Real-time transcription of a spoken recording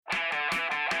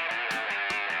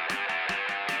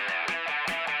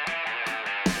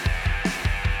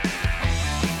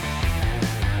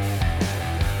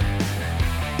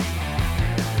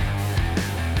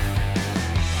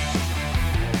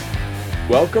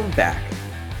Welcome back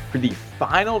for the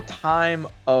final time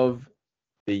of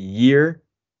the year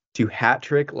to Hat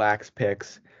Trick Lax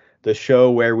Picks, the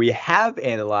show where we have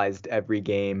analyzed every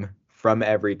game from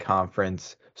every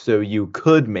conference so you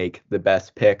could make the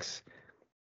best picks.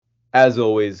 As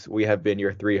always, we have been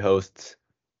your three hosts,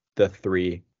 the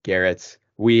three Garretts.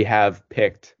 We have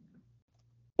picked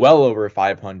well over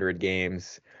 500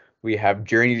 games. We have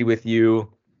journeyed with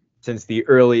you since the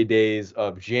early days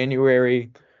of January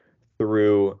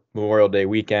through Memorial Day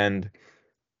weekend.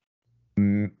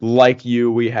 Like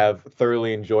you, we have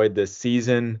thoroughly enjoyed this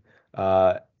season.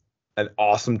 An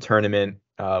awesome tournament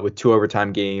with 2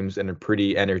 overtime games and a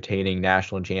pretty entertaining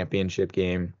national championship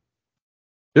game.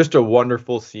 Just a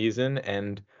wonderful season,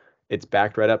 and it's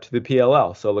backed right up to the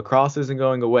PLL. So lacrosse isn't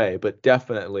going away, but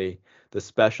definitely the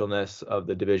specialness of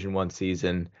the Division I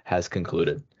season has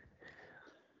concluded.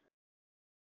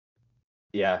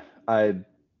 Yeah,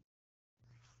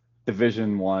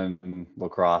 Division One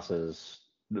lacrosse is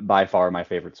by far my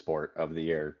favorite sport of the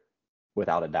year,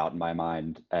 without a doubt in my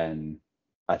mind. And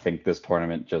I think this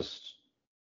tournament just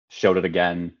showed it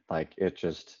again. Like it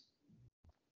just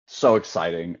so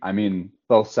exciting. I mean,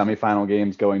 both semifinal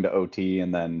games going to OT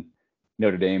and then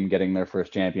Notre Dame getting their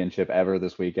first championship ever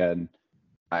this weekend.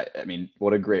 I mean,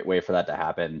 what a great way for that to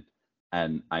happen.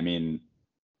 And I mean,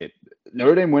 it,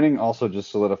 Notre Dame winning also just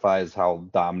solidifies how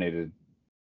dominated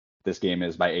this game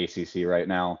is by ACC right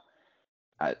now.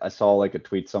 I saw like a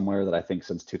tweet somewhere that I think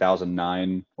since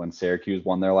 2009, when Syracuse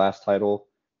won their last title,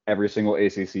 every single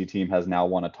ACC team has now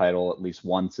won a title at least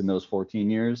once in those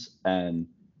 14 years. And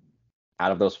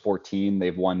out of those 14,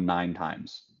 they've won 9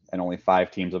 times, and only 5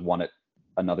 teams have won it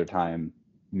another time.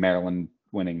 Maryland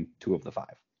winning 2 of the 5.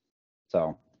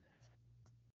 So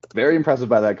very impressive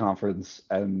by that conference,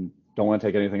 and don't want to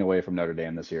take anything away from Notre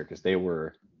Dame this year because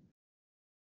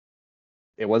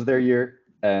it was their year,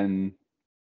 and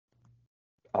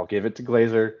I'll give it to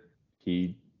Glazer.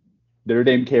 Notre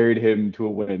Dame carried him to a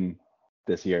win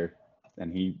this year,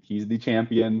 and he's the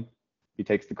champion. He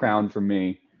takes the crown from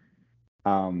me.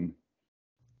 I'll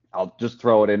just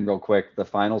throw it in real quick. The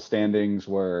final standings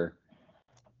were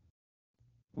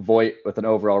Voigt with an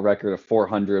overall record of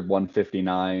 400,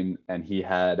 159, and he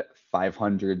had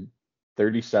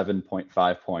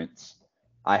 537.5 points.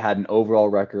 I had an overall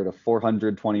record of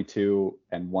 422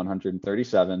 and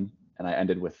 137, and I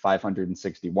ended with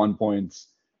 561 points.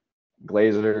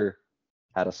 Glazer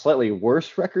had a slightly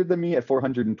worse record than me at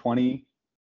 420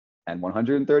 and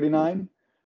 139,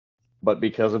 but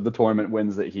because of the tournament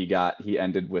wins that he got, he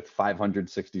ended with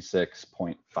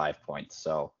 566.5 points.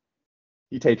 So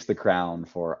he takes the crown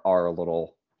for our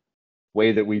little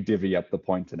way that we divvy up the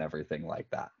points and everything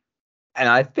like that. And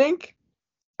I think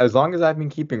as long as I've been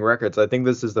keeping records, I think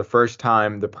this is the first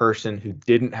time the person who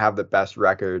didn't have the best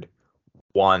record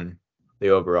won the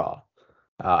overall.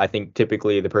 I think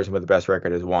typically the person with the best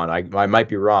record has won. I might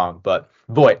be wrong, but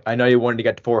boy, I know you wanted to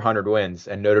get to 400 wins,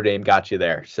 and Notre Dame got you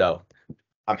there. So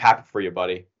I'm happy for you,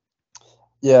 buddy.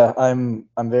 Yeah, I'm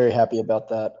very happy about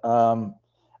that. I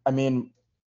mean,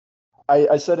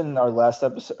 I said in our last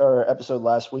episode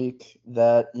last week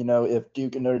that, if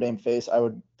Duke and Notre Dame face, I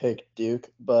would pick Duke.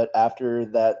 But after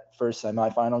that first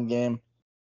semifinal game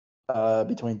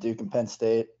between Duke and Penn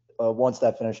State, once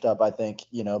that finished up, I think,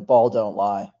 ball don't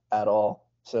lie at all.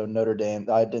 So Notre Dame,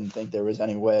 I didn't think there was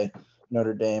any way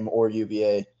Notre Dame or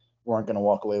UVA weren't going to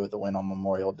walk away with a win on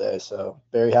Memorial Day. So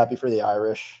very happy for the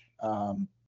Irish.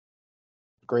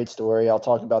 Great story. I'll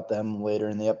talk about them later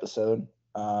in the episode.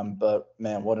 But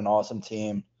man, what an awesome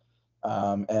team.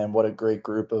 And what a great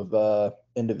group of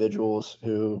individuals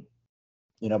who,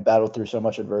 battled through so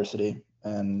much adversity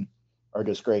and are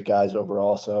just great guys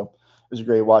overall. So it was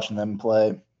great watching them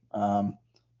play. But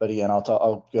again,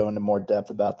 I'll go into more depth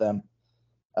about them.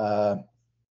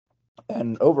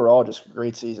 And overall, just a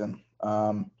great season.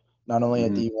 Not only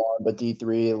at D1, but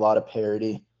D3, a lot of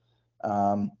parity.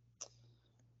 I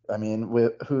mean,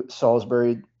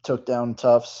 Salisbury took down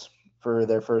Tufts for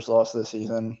their first loss this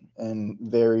season in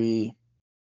very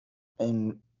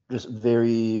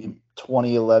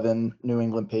 2011 New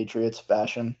England Patriots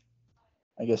fashion,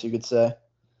 I guess you could say.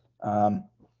 You're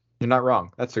not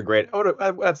wrong. That's a great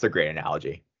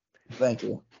analogy. Thank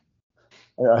you.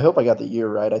 I hope I got the year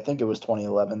right. I think it was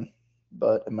 2011,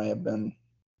 but it may have been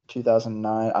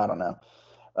 2009. I don't know.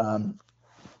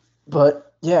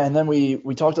 But yeah, and then we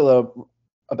talked a little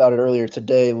about it earlier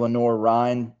today. Lenore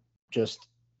Ryan just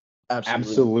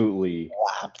absolutely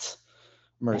slapped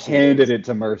handed it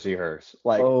to Mercyhurst.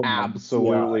 Like,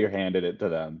 absolutely handed it to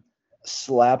them.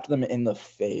 Slapped them in the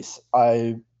face.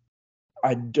 I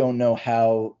don't know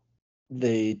how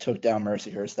they took down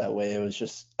Mercyhurst that way. It was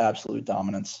just absolute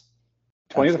dominance.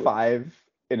 20 to 5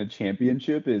 in a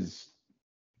championship is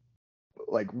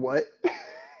like what?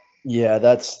 Yeah,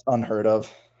 that's unheard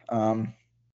of.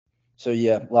 So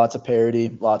yeah, lots of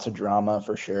parity, lots of drama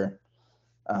for sure.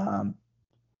 I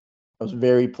was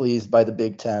very pleased by the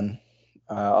Big Ten.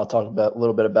 I'll talk about a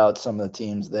little bit about some of the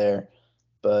teams there,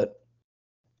 but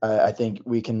I think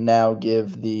we can now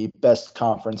give the best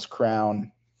conference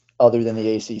crown, other than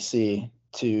the ACC,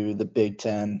 to the Big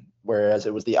Ten, whereas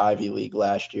it was the Ivy League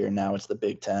last year. Now it's the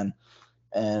Big Ten,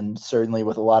 and certainly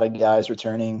with a lot of guys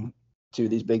returning to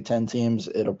these Big Ten teams,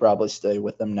 it'll probably stay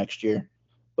with them next year.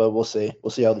 But we'll see.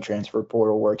 We'll see how the transfer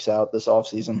portal works out this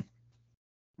offseason.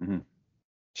 Mm-hmm.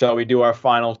 Shall we do our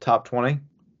final top 20?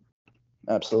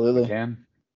 Absolutely. We can.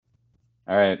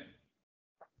 All right.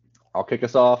 I'll kick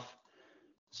us off,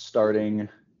 starting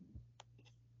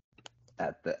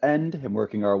at the end and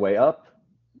working our way up.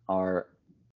 Our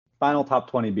final top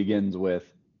 20 begins with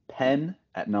Penn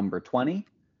at number 20,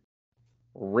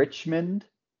 Richmond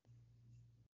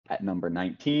at number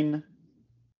 19,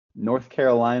 North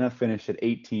Carolina finished at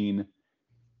 18,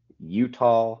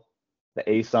 Utah, the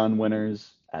ASUN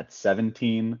winners, at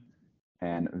 17,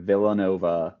 and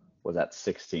Villanova was at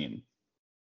 16.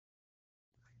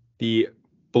 The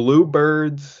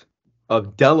Bluebirds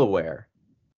of Delaware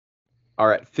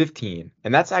are at 15,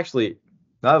 and that's actually,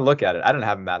 now that I look at it, I don't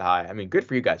have them that high. I mean, good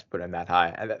for you guys putting them that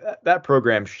high. And that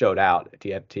program showed out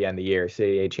to end the year,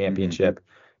 CAA championship,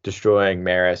 destroying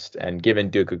Marist and giving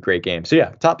Duke a great game. So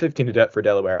yeah, top 15 for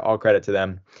Delaware. All credit to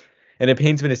them. And it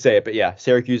pains me to say it, but yeah,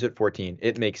 Syracuse at 14.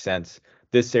 It makes sense.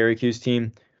 This Syracuse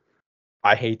team,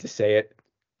 I hate to say it,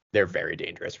 they're very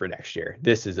dangerous for next year.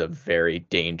 This is a very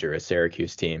dangerous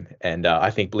Syracuse team, and I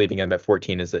think believing them at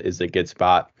 14 is a good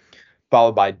spot.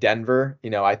 Followed by Denver.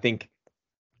 I think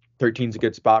 13 is a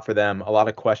good spot for them. A lot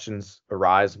of questions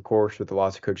arise, of course, with the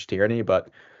loss of Coach Tierney, but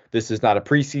this is not a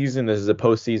preseason. This is a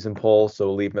postseason poll, so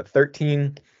we'll leave them at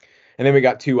 13. And then we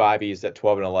got two Ivies at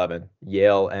 12 and 11,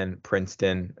 Yale and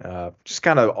Princeton. Just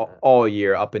kind of all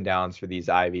year up and downs for these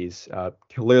Ivies.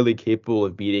 Clearly capable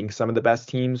of beating some of the best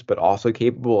teams, but also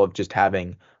capable of just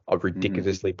having a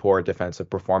ridiculously poor defensive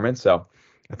performance. So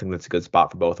I think that's a good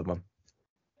spot for both of them.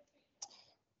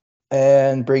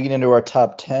 And bringing into our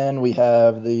top 10, we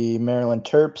have the Maryland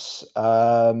Terps.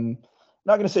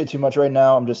 Not going to say too much right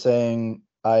now. I'm just saying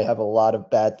I have a lot of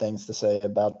bad things to say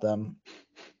about them.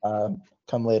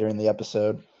 Come later in the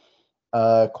episode.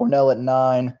 Cornell at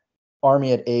 9,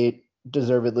 Army at 8,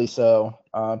 deservedly so.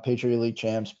 Patriot League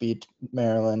champs beat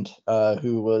Maryland,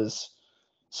 who was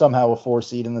somehow a 4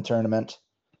 seed in the tournament.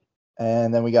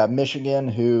 And then we got Michigan,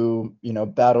 who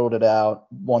battled it out,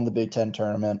 won the Big Ten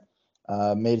tournament,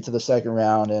 made it to the second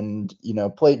round, and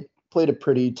played a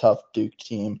pretty tough Duke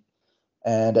team.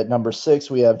 And at number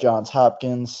 6, we have Johns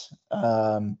Hopkins.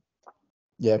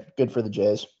 Yeah, good for the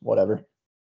Jays. Whatever.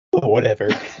 Whatever.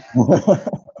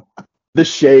 The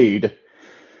shade.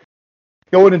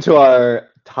 Going into our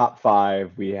top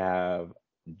 5, we have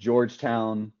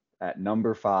Georgetown at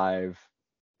number 5,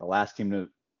 the last team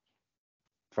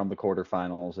from the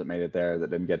quarterfinals that made it there that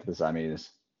didn't get to the semis.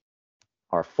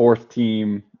 Our 4th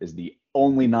team is the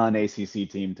only non-ACC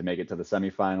team to make it to the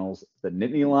semifinals, the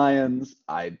Nittany Lions.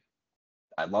 I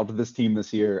loved this team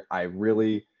this year. I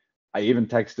even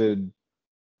texted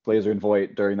Glazer and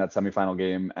Voigt during that semifinal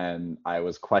game, and I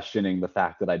was questioning the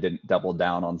fact that I didn't double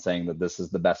down on saying that this is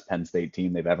the best Penn State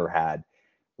team they've ever had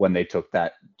when they took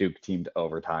that Duke team to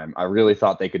overtime. I really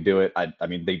thought they could do it. I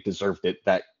mean, they deserved it.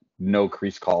 That no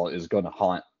crease call is going to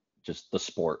haunt just the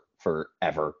sport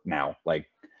forever now. Like,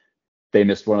 they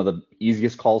missed one of the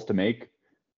easiest calls to make.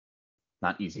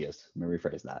 Not easiest. Let me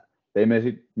rephrase that. They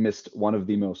missed one of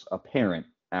the most apparent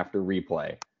after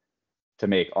replay to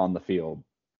make on the field,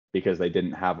 because they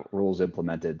didn't have rules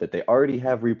implemented that they already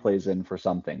have replays in for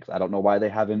some things. I don't know why they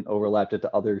haven't overlapped it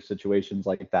to other situations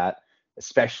like that,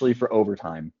 especially for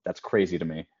overtime. That's crazy to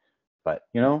me. But,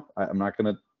 I'm not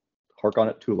going to hark on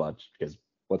it too much, because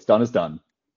what's done is done.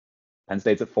 Penn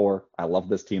State's at 4. I love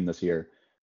this team this year.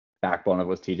 Backbone of it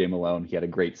was TJ Malone. He had a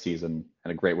great season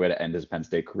and a great way to end his Penn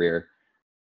State career.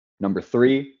 Number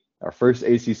 3, our first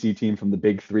ACC team from the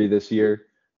Big 3 this year,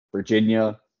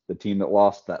 Virginia, the team that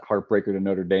lost that heartbreaker to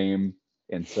Notre Dame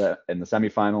in the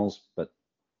semifinals. But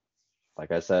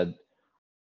like I said,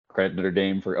 credit Notre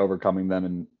Dame for overcoming them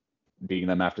and beating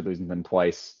them after losing them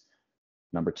twice.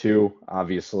 Number 2,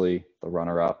 obviously, the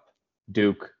runner-up,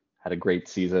 Duke, had a great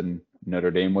season.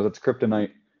 Notre Dame was its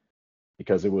kryptonite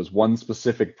because it was one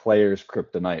specific player's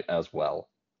kryptonite as well,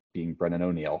 being Brennan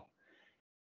O'Neill.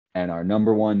 And our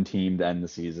number 1 team to end the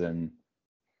season,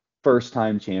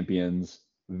 first-time champions,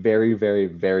 very, very,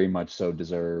 very much so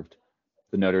deserved,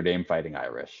 the Notre Dame Fighting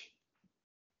Irish.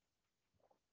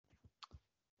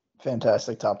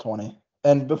 fantastic top 20.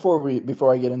 And before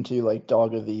I get into like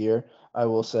dog of the year, I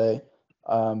will say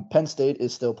Penn State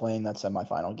is still playing that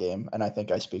semifinal game, and I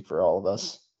think I speak for all of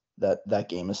us that that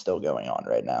game is still going on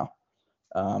right now.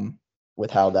 With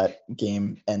how that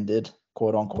game ended,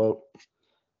 quote unquote.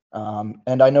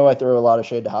 And I know I throw a lot of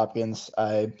shade to Hopkins.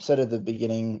 I said at the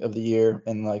beginning of the year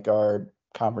in like our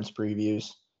conference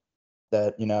previews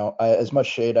that as much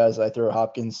shade as I throw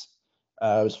Hopkins,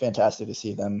 it was fantastic to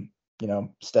see them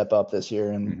step up this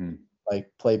year and like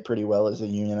play pretty well as a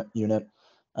unit.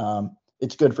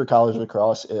 It's good for college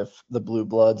lacrosse if the Blue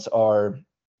Bloods are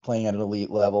playing at an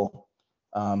elite level,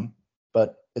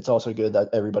 but it's also good that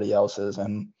everybody else is,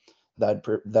 and that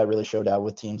really showed out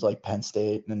with teams like Penn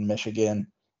State and Michigan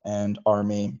and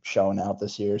Army showing out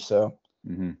this year. So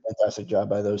fantastic job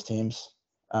by those teams.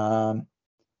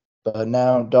 But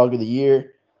now, dog of the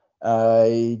year.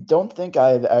 I don't think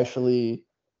I've actually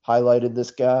highlighted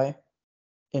this guy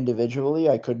individually.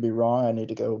 I could be wrong. I need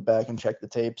to go back and check the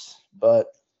tapes. But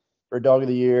for dog of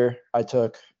the year, I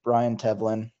took Brian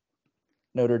Tevlin,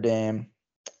 Notre Dame.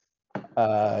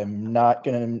 I'm not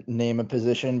going to name a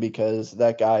position because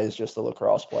that guy is just a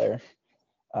lacrosse player.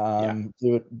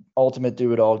 Ultimate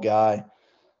do-it-all guy.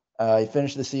 He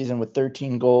finished the season with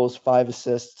 13 goals, 5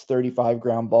 assists, 35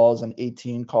 ground balls, and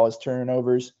 18 caused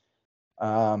turnovers.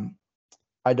 I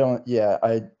don't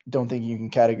think you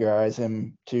can categorize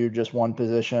him to just one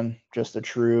position, just a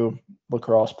true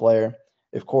lacrosse player.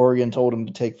 If Corrigan told him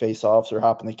to take face-offs or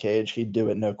hop in the cage, he'd do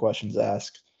it, no questions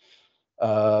asked.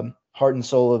 Heart and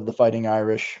soul of the Fighting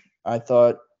Irish. I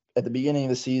thought at the beginning of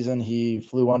the season he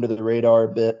flew under the radar a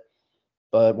bit,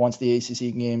 but once the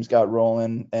ACC games got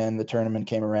rolling and the tournament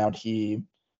came around, he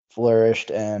flourished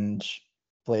and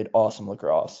played awesome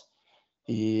lacrosse.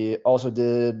 He also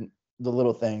did the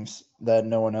little things that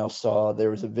no one else saw.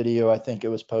 There was a video, I think it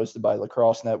was posted by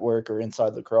Lacrosse Network or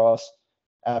Inside Lacrosse,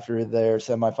 after their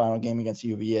semifinal game against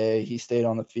UVA. He stayed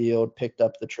on the field, picked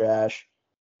up the trash,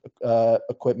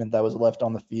 equipment that was left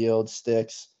on the field,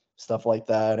 sticks, stuff like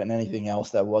that, and anything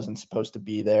else that wasn't supposed to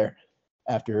be there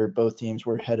after both teams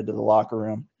were headed to the locker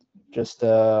room. Just an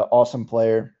awesome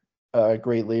player, a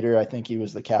great leader. I think he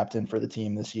was the captain for the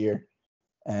team this year,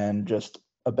 and just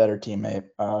a better teammate.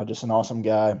 Just an awesome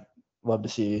guy. Love to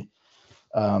see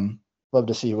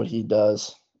what he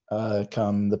does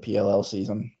come the PLL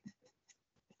season.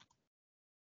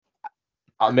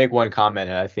 I'll make one comment,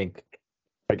 and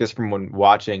I guess from when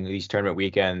watching these tournament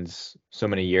weekends so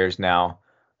many years now,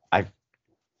 I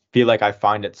feel like I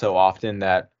find it so often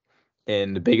that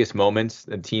in the biggest moments,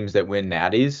 the teams that win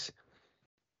natties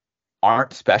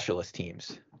aren't specialist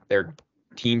teams. They're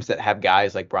teams that have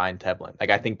guys like Brian Tevlin.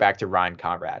 Like I think back to Ryan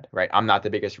Conrad, right? I'm not the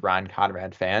biggest Ryan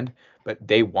Conrad fan, but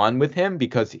they won with him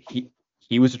because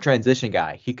he was a transition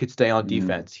guy. He could stay on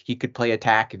defense. He could play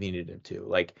attack if he needed him to.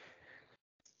 Like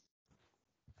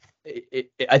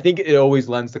I think it always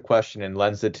lends the question and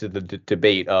lends it to the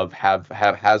debate of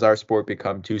has our sport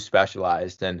become too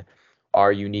specialized, and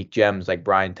are unique gems like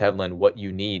Brian Tevlin what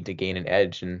you need to gain an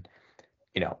edge? And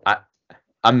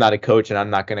I'm not a coach and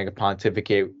I'm not going to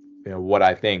pontificate what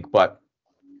I think, but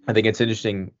I think it's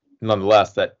interesting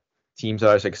nonetheless that teams that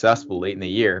are successful late in the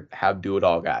year have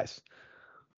do-it-all guys.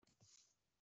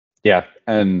 Yeah,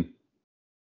 and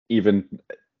even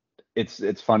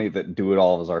it's funny that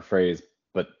do-it-all is our phrase,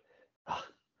 but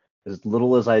as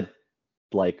little as I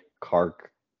like Kark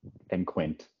and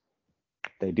Quint,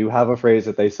 they do have a phrase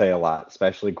that they say a lot,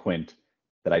 especially Quint,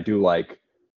 that I do like,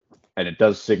 and it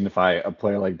does signify a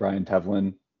player like Brian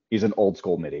Tevlin. He's an old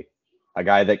school midi, a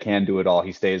guy that can do it all.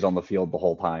 He stays on the field the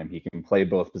whole time. He can play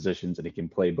both positions, and he can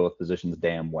play both positions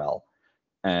damn well.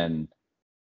 And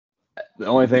the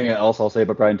only thing else I'll say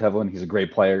about Brian Tevlin, he's a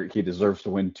great player. He deserves to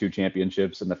win 2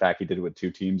 championships, and the fact he did it with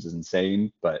 2 teams is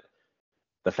insane. But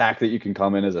the fact that you can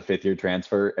come in as a 5th-year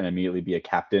transfer and immediately be a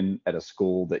captain at a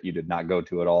school that you did not go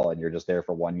to at all, and you're just there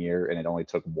for 1 year, and it only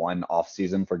took 1 off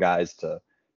season for guys to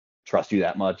trust you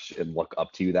that much and look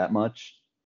up to you that much,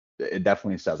 it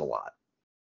definitely says a lot.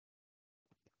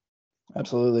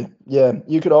 Absolutely. Yeah,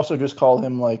 you could also just call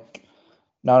him like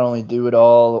not only do it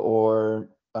all or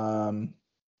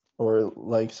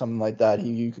like something like that.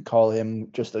 You could call him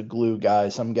just a glue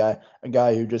guy, a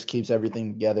guy who just keeps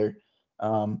everything together.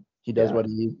 He does what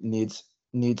he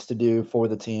needs to do for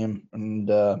the team, and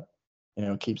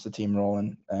keeps the team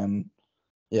rolling. And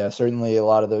yeah, certainly a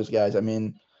lot of those guys. I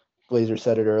mean, Glazer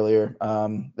said it earlier.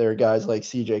 There are guys like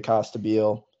CJ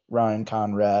Costabile, Ryan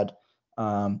Conrad.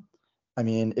 I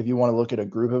mean, if you want to look at a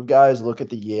group of guys, look at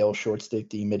the Yale short stick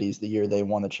D middies the year they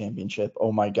won the championship.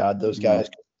 Oh my God, those guys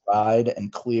could ride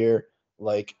and clear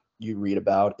like you read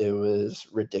about. It was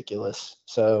ridiculous.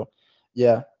 So,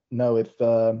 yeah, no, if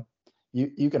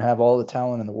you can have all the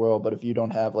talent in the world, but if you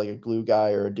don't have like a glue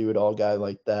guy or a do-it-all guy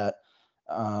like that,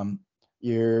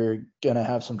 you're gonna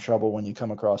have some trouble when you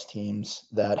come across teams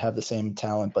that have the same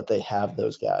talent, but they have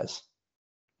those guys.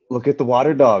 Look at the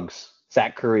Water Dogs.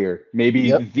 Zach Currier, maybe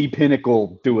Yep. the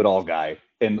pinnacle do-it-all guy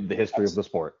in the history of the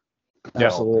sport.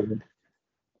 Absolutely.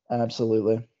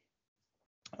 Absolutely.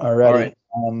 All Alrighty.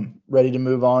 right. Ready to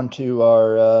move on to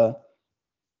our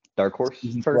Dark horse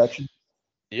season first. selection?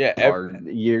 Yeah. Our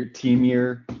team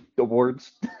year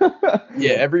awards.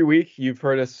 Yeah, every week you've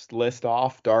heard us list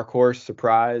off dark horse,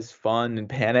 surprise, fun, and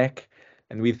panic.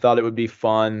 And we thought it would be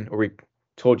fun, or we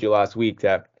told you last week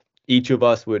that each of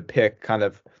us would pick kind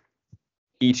of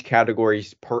each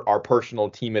category's our personal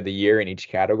team of the year in each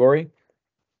category.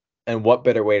 And what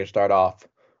better way to start off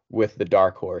with the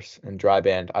dark horse? And dry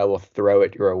band, I will throw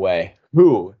it your way.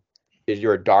 Who is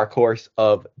your dark horse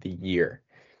of the year?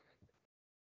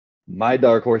 My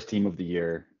dark horse team of the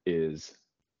year is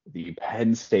the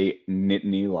Penn State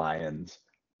Nittany Lions.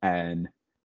 And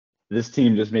this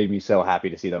team just made me so happy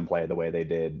to see them play the way they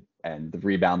did and the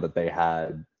rebound that they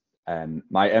had. And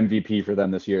my MVP for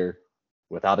them this year,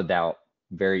 without a doubt,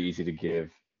 very easy to give,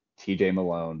 TJ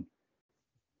Malone.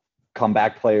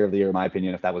 Comeback player of the year, in my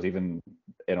opinion, if that was even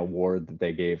an award that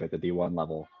they gave at the D1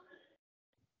 level.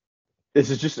 This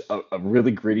is just a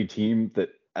really gritty team that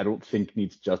I don't think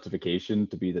needs justification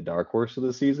to be the dark horse of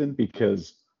the season,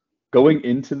 because going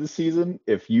into the season,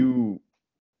 if you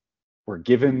were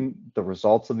given the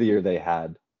results of the year they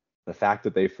had, the fact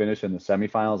that they finished in the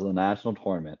semifinals of the national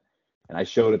tournament, and I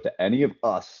showed it to any of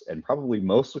us and probably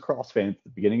most lacrosse fans at the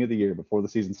beginning of the year before the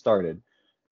season started,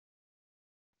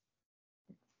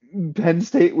 Penn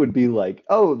State would be like,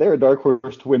 oh, they're a dark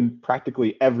horse to win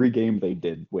practically every game they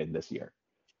did win this year.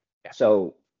 Yeah.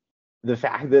 So the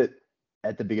fact that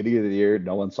at the beginning of the year,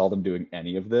 no one saw them doing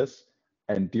any of this,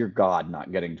 and dear God,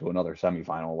 not getting to another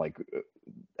semifinal, like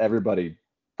everybody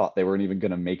thought they weren't even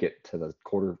going to make it to the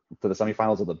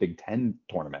semifinals of the Big Ten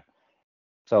tournament.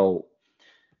 So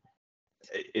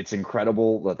it's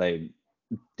incredible that they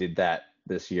did that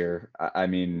this year. I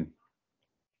mean,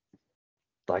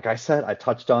 like I said, I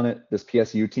touched on it. This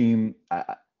PSU team,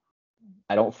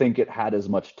 I don't think it had as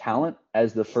much talent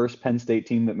as the first Penn State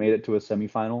team that made it to a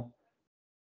semifinal.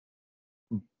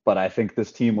 But I think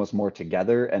this team was more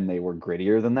together and they were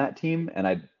grittier than that team. And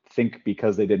I think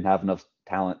because they didn't have enough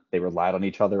talent, they relied on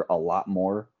each other a lot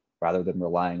more rather than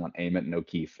relying on Ament and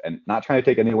O'Keefe. And not trying to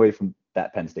take any away from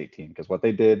that Penn State team, because what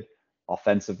they did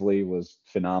offensively was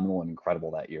phenomenal and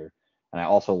incredible that year. And I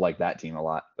also like that team a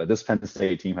lot. But this Penn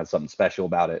State team has something special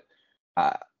about it.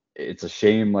 It's a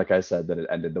shame, like I said, that it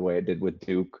ended the way it did with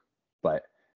Duke. But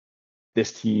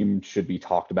this team should be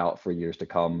talked about for years to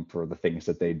come for the things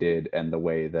that they did and the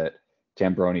way that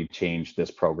Tambroni changed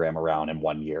this program around in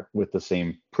 1 year with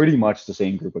pretty much the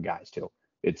same group of guys too.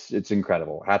 It's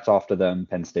incredible. Hats off to them,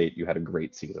 Penn State. You had a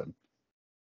great season.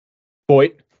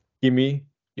 Boyd, give me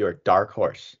your dark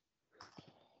horse.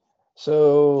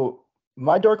 So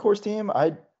my dark horse team,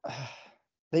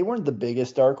 they weren't the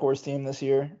biggest dark horse team this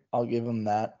year. I'll give them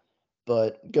that.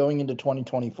 But going into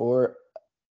 2024,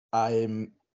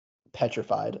 I'm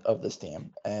petrified of this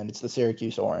team, and it's the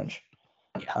Syracuse Orange.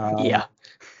 Yeah.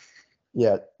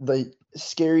 Yeah, the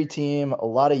scary team, a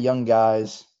lot of young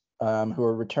guys who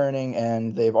are returning,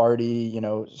 and they've already,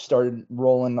 started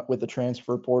rolling with the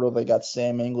transfer portal. They got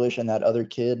Sam English and that other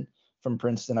kid from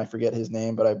Princeton. I forget his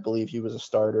name, but I believe he was a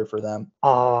starter for them.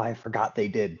 Oh, I forgot they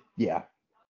did. Yeah.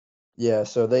 Yeah,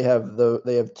 so they have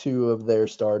two of their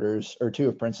starters, or two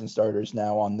of Princeton's starters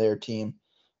now on their team.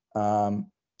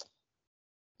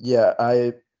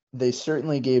 They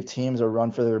certainly gave teams a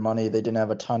run for their money. They didn't have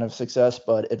a ton of success,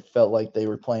 but it felt like they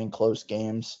were playing close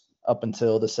games up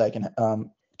until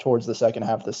towards the second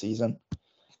half of the season.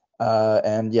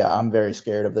 And yeah, I'm very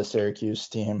scared of the Syracuse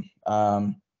team.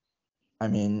 I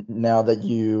mean, now that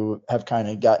you have kind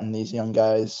of gotten these young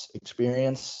guys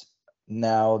experience,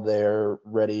 now they're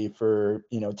ready for,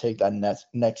 take that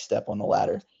next step on the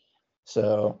ladder.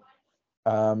 So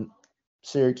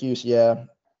Syracuse, yeah.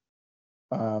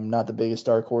 Not the biggest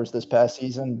dark horse this past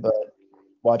season, but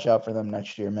watch out for them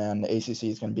next year, man. The ACC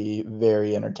is going to be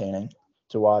very entertaining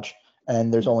to watch.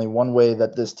 And there's only one way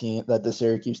that the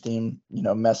Syracuse team,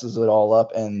 messes it all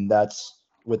up, and that's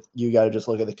you got to just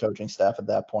look at the coaching staff at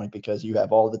that point, because you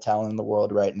have all the talent in the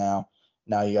world right now.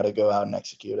 Now you got to go out and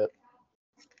execute it.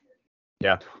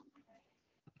 Yeah.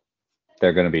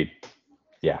 They're going to be,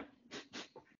 yeah.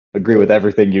 Agree with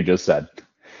everything you just said.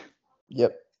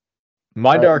 Yep.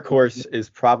 My dark horse is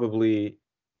probably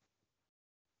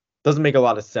doesn't make a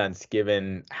lot of sense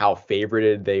given how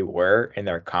favorited they were in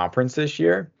their conference this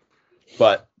year.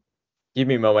 But give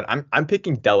me a moment. I'm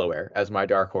picking Delaware as my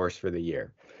dark horse for the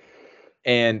year.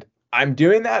 And I'm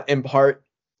doing that in part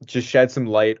to shed some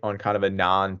light on kind of a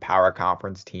non-power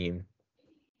conference team,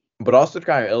 but also to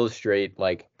kind of illustrate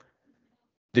like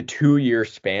the 2-year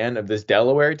span of this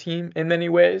Delaware team in many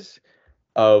ways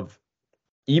of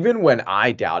even when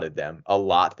I doubted them a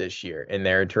lot this year in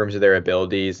terms of their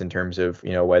abilities, in terms of,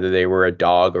 whether they were a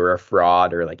dog or a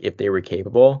fraud or like if they were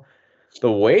capable,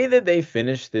 the way that they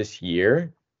finished this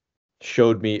year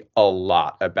showed me a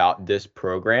lot about this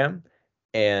program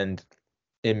and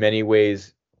in many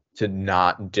ways to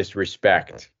not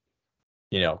disrespect,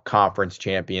 conference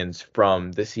champions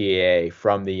from the CAA,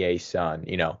 from the A-Sun,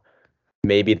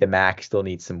 maybe the MAC still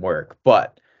needs some work,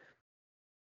 but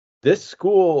this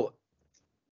school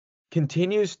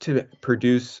continues to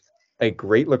produce a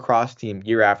great lacrosse team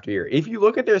year after year. If you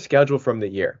look at their schedule from the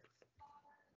year,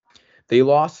 they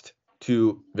lost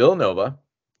to Villanova,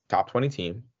 top 20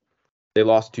 team. They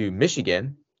lost to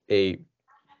Michigan, a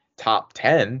top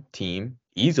 10 team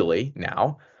easily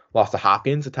now. Lost to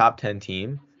Hopkins, a top 10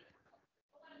 team.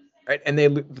 Right? And they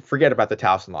forget about the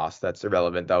Towson loss. That's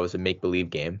irrelevant. That was a make-believe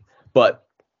game.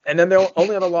 And then their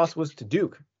only other loss was to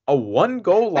Duke. A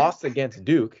 1-goal loss against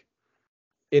Duke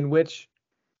in which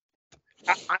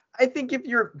I think if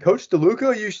you're Coach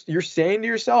DeLuca, you're saying to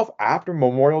yourself after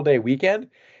Memorial Day weekend,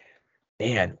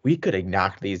 man, we could have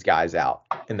knocked these guys out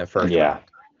in the first round.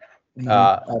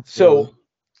 So,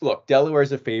 look,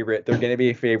 Delaware's a favorite. They're going to be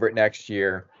a favorite next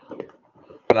year.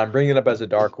 But I'm bringing it up as a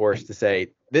dark horse to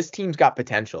say this team's got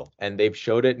potential, and they've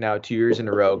showed it now 2 years in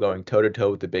a row going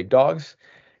toe-to-toe with the big dogs.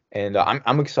 And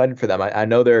I'm excited for them. I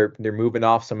know they're moving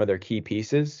off some of their key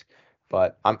pieces.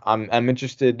 But I'm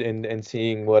interested in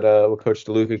seeing what Coach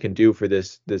DeLuca can do for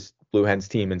this Blue Hens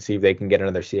team and see if they can get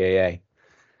another CAA.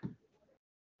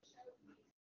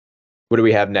 What do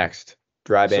we have next?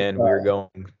 Drive in. We're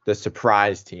going the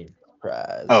surprise team.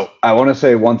 Surprise. Oh, I want to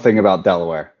say one thing about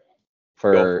Delaware.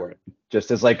 Go for it.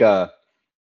 Just as like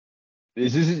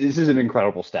this is an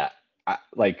incredible stat.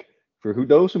 Like for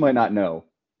those who might not know,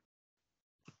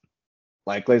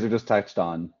 like Glazer just touched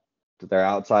on, they're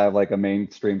outside of like a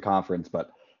mainstream conference,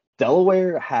 but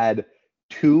Delaware had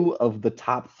 2 of the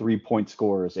top 3-point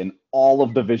scorers in all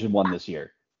of Division I this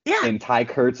year. Yeah. In Ty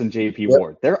Kurtz and JP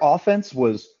Ward. Their offense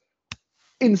was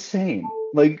insane,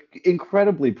 like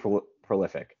incredibly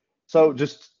prolific. So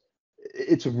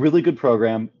it's a really good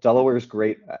program. Delaware is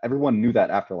great. Everyone knew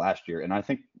that after last year, and I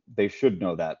think they should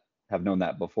have known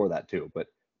that before that too. But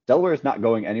Delaware is not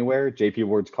going anywhere. JP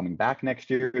Ward's coming back next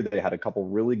year. They had a couple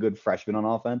really good freshmen on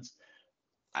offense.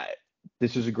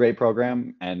 This is a great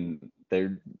program, and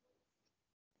I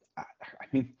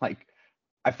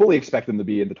fully expect them to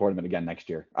be in the tournament again next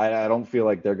year. I don't feel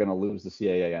like they're going to lose the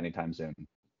CAA anytime soon.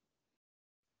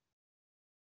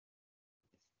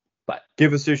 But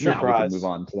give us your surprise. Now we can move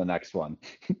on to the next one.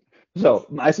 So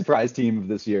my surprise team of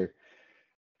this year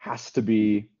has to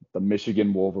be the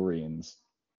Michigan Wolverines.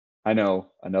 I know,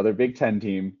 another Big Ten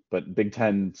team, but Big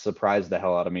Ten surprised the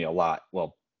hell out of me a lot.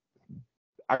 Well,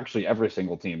 actually every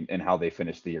single team in how they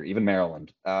finished the year, even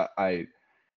Maryland.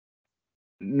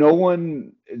 No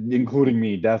one, including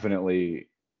me, definitely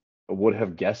would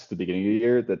have guessed at the beginning of the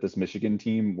year that this Michigan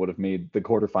team would have made the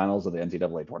quarterfinals of the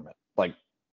NCAA tournament. Like,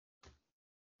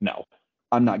 no,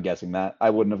 I'm not guessing that. I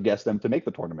wouldn't have guessed them to make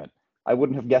the tournament. I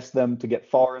wouldn't have guessed them to get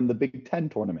far in the Big Ten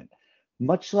tournament,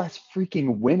 much less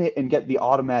freaking win it and get the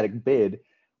automatic bid.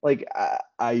 Like,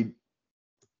 I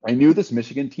knew this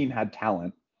Michigan team had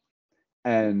talent,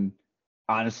 and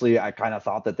honestly, I kind of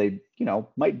thought that they,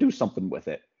 might do something with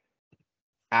it.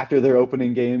 After their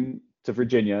opening game to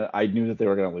Virginia, I knew that they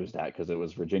were going to lose that because it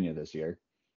was Virginia this year.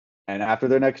 And after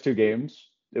their next 2 games,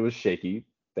 it was shaky.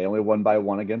 They only won by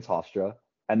 1 against Hofstra.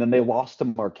 And then they lost to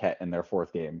Marquette in their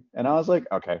 4th game. And I was like,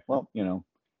 okay, well,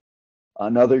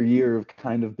 another year of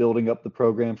kind of building up the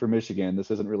program for Michigan.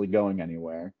 This isn't really going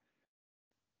anywhere.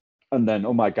 And then,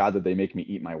 oh my God, did they make me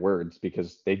eat my words,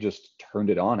 because they just turned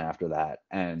it on after that.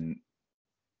 And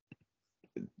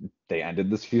they ended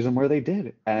the season where they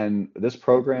did. And this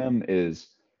program is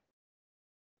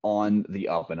on the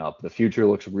up and up. The future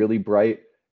looks really bright.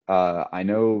 I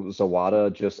know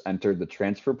Zawada just entered the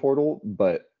transfer portal,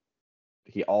 but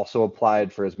he also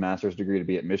applied for his master's degree to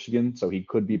be at Michigan, so he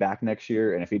could be back next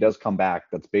year. And if he does come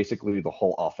back, that's basically the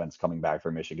whole offense coming back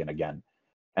for Michigan again.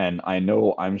 And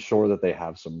I'm sure that they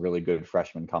have some really good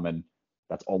freshmen coming.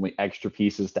 That's only extra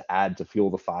pieces to add to fuel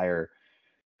the fire.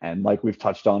 And like we've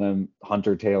touched on him,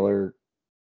 Hunter Taylor,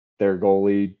 their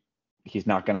goalie, he's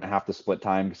not going to have to split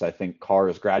time because I think Carr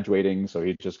is graduating, so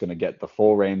he's just going to get the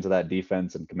full reins of that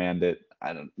defense and command it.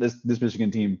 This Michigan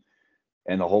team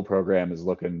and the whole program is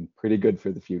looking pretty good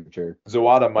for the future.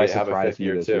 Zawada might They have a fifth surprised me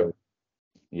year this too.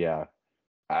 year.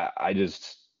 Yeah.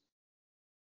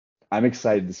 I'm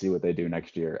excited to see what they do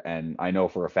next year, and I know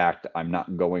for a fact I'm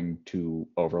not going to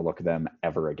overlook them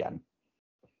ever again.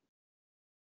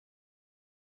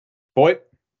 Boy,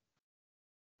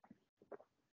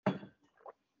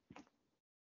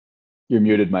 You're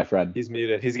muted, my friend. he's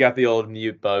muted. He's got the old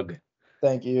mute bug.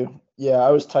 Thank you. Yeah,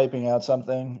 I was typing out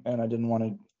something and I didn't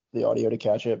want the audio to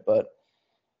catch it, but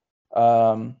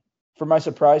for my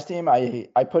surprise team,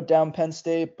 I put down Penn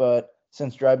State, but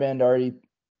since Dryband already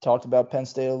talked about Penn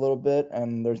State a little bit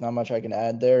and there's not much I can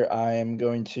add there, I am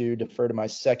going to defer to my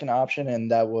second option, and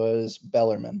that was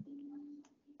Bellarmine.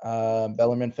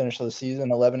 Bellarmine finished the season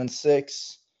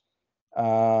 11-6.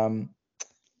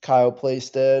 Kyle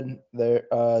Playstead,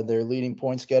 their leading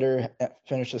points getter,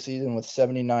 finished the season with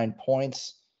 79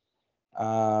 points.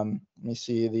 Let me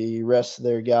see the rest of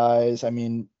their guys. I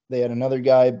mean, they had another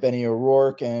guy, Benny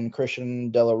O'Rourke, and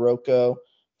Christian Della Rocco,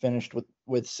 finished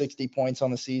with 60 points on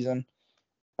the season.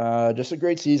 Just a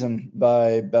great season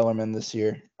by Bellarmine this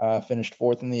year. Finished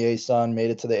fourth in the ASUN, made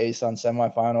it to the ASUN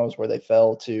semifinals where they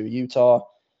fell to Utah.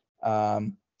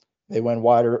 They went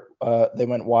wire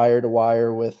to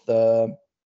wire with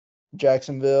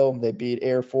Jacksonville. They beat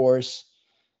Air Force.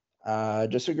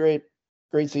 Just a great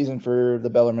season for the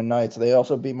Bellarmine Knights. They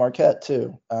also beat Marquette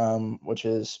too, which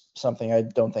is something I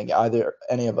don't think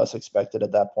any of us expected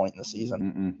at that point in the season.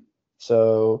 Mm-mm.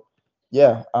 So,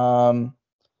 yeah,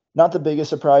 not the biggest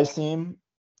surprise team,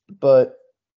 but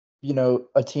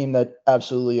a team that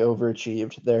absolutely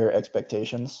overachieved their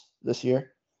expectations this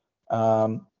year.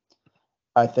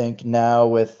 I think now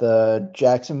with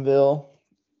Jacksonville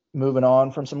moving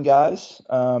on from some guys,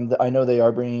 I know they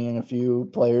are bringing in a few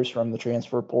players from the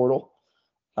transfer portal,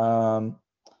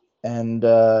 and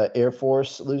Air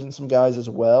Force losing some guys as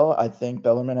well. I think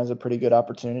Bellarmine has a pretty good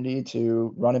opportunity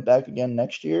to run it back again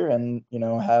next year and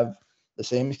have the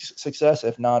same success,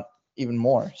 if not even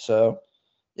more. So,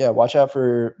 yeah, watch out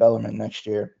for Bellarmine next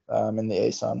year in the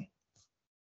ASUN.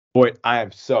 Boy, I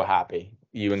am so happy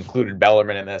you included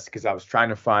Bellarmine in this because I was trying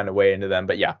to find a way into them.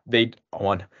 But yeah, they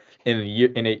won in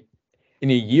a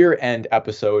year-end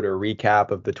episode or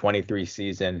recap of the 23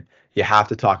 season. You have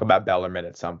to talk about Bellarmine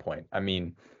at some point. I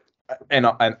mean,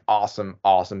 an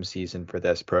awesome season for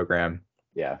this program.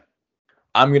 Yeah.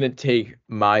 I'm going to take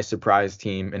my surprise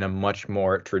team in a much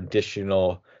more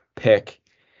traditional pick.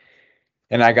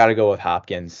 And I got to go with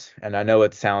Hopkins. And I know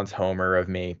it sounds homer of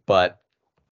me, but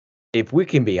if we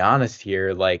can be honest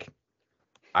here, like,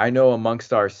 I know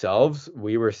amongst ourselves,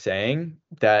 we were saying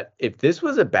that if this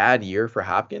was a bad year for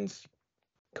Hopkins,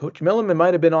 Coach Milliman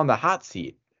might have been on the hot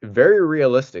seat, very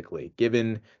realistically,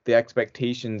 given the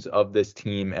expectations of this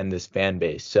team and this fan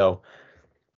base. So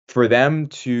for them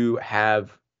to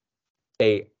have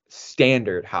a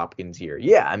standard Hopkins year,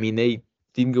 yeah, I mean, they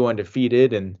didn't go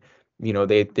undefeated and,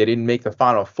 they didn't make the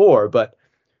Final Four, but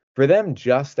for them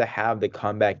just to have the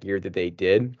comeback year that they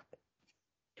did,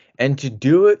 and to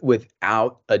do it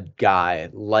without a guy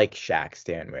like Shaq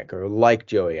Stanwyck or like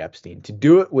Joey Epstein, to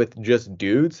do it with just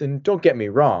dudes, and don't get me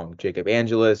wrong, Jacob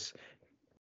Angeles,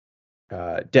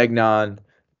 Degnan,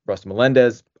 Russ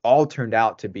Melendez, all turned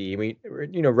out to be,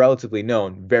 relatively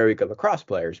known, very good lacrosse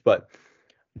players, but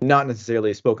not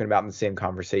necessarily spoken about in the same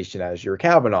conversation as your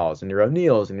Kavanaughs and your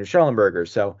O'Neills and your Schellenbergers.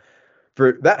 So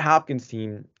for that Hopkins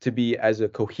team to be as a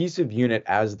cohesive unit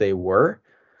as they were,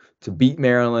 to beat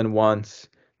Maryland once,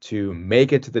 to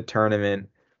make it to the tournament,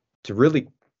 to really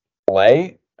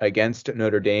play against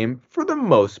Notre Dame for the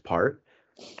most part,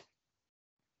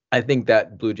 I think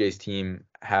that Blue Jays team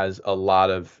has a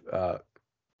lot of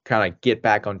kind of get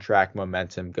back on track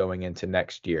momentum going into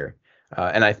next year.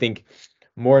 And I think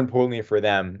more importantly for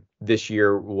them, this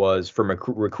year was from a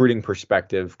recruiting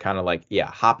perspective, kind of like, yeah,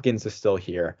 Hopkins is still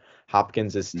here.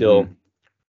 Hopkins is still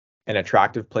an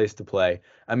attractive place to play.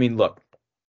 I mean, look,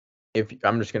 if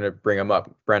I'm just going to bring him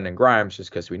up, Brendan Grimes, just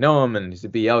because we know him and he's a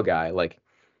BL guy. Like,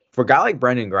 for a guy like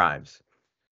Brendan Grimes,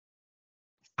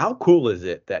 how cool is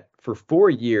it that for 4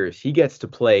 years he gets to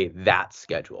play that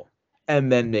schedule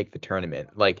and then make the tournament?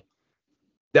 Like,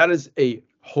 that is a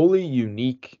wholly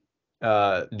unique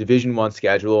Division I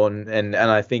schedule, and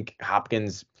I think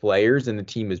Hopkins players and the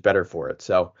team is better for it.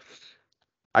 So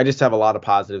I just have a lot of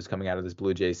positives coming out of this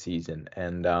Blue Jays season,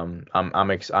 and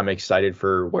I'm excited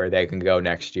for where they can go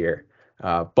next year.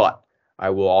 But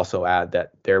I will also add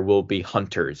that there will be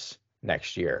hunters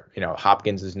next year.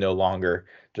 Hopkins is no longer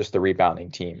just the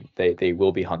rebounding team. They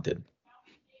will be hunted.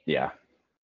 Yeah.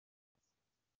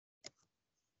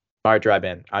 All right, drive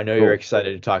in. I know Cool. You're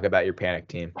excited to talk about your panic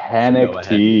team. Panic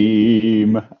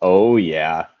team. Oh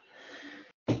yeah.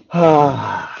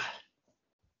 My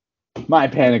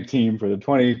panic team for the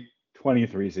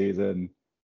 2023 season.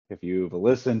 If you've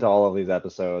listened to all of these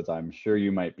episodes, I'm sure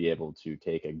you might be able to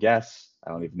take a guess.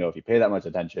 I don't even know if you pay that much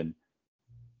attention,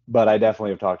 but I definitely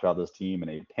have talked about this team in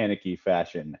a panicky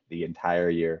fashion the entire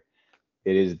year.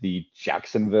 It is the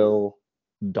Jacksonville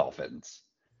Dolphins.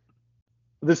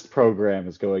 This program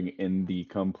is going in the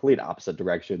complete opposite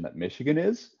direction that Michigan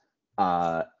is.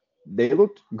 They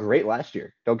looked great last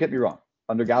year. Don't get me wrong.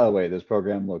 Under Galloway, this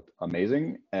program looked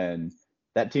amazing, and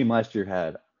that team last year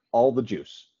had all the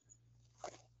juice.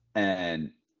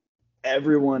 And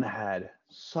everyone had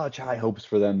such high hopes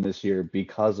for them this year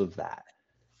because of that.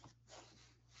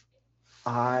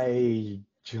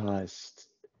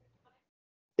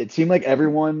 It seemed like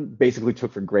everyone basically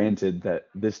took for granted that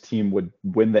this team would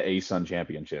win the ASUN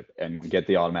championship and get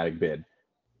the automatic bid.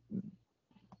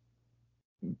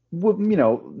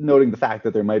 Noting the fact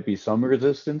that there might be some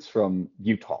resistance from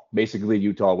Utah. Basically,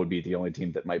 Utah would be the only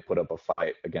team that might put up a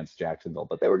fight against Jacksonville,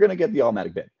 but they were going to get the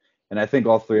automatic bid. And I think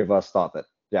all three of us thought that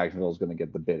Jacksonville was going to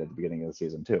get the bid at the beginning of the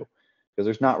season too, because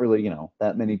there's not really,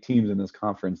 that many teams in this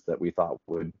conference that we thought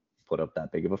would put up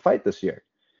that big of a fight this year.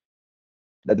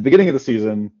 At the beginning of the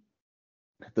season,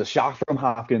 the shock from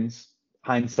Hopkins,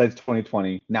 hindsight's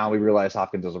 2020. Now we realize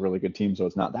Hopkins is a really good team, so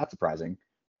it's not that surprising.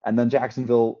 And then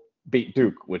Jacksonville beat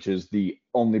Duke, which is the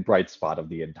only bright spot of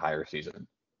the entire season.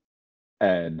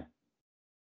 And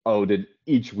did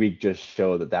each week just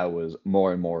show that that was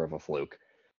more and more of a fluke.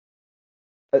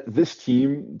 This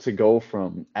team, to go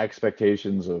from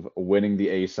expectations of winning the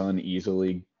ASUN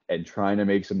easily and trying to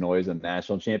make some noise in the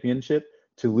national championship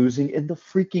to losing in the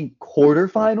freaking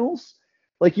quarterfinals.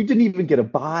 Like, you didn't even get a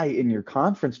bye in your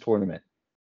conference tournament,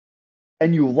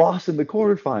 and you lost in the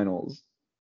quarterfinals.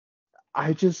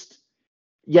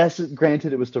 Yes,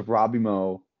 granted, it was to Robbie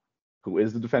Moe, who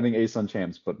is the defending ASUN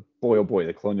champs, but boy, oh boy,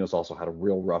 the Colonials also had a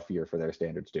real rough year for their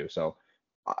standards too. So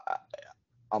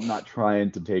I'm not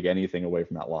trying to take anything away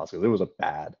from that loss, because it was a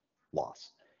bad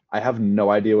loss. I have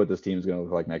no idea what this team is going to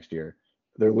look like next year.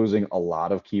 They're losing a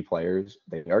lot of key players.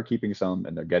 They are keeping some,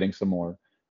 and they're getting some more,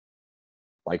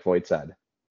 like Voigt said.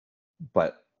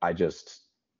 But I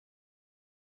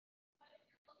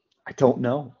don't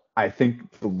know. I think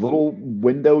the little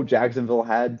window Jacksonville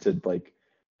had to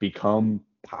become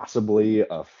possibly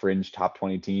a fringe top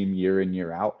 20 team year in,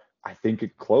 year out, I think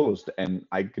it closed. And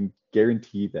I can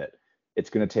guarantee that it's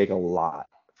going to take a lot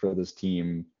for this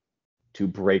team to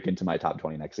break into my top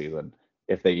 20 next season,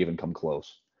 if they even come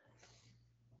close.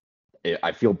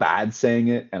 I feel bad saying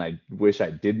it, and I wish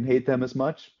I didn't hate them as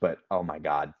much, but oh my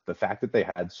God, the fact that they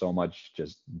had so much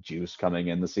just juice coming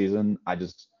in the season,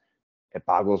 it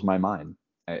boggles my mind.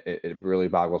 It really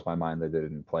boggles my mind that they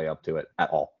didn't play up to it at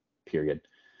all, period.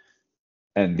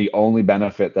 And the only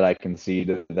benefit that I can see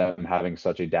to them having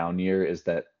such a down year is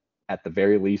that, at the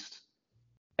very least,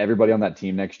 everybody on that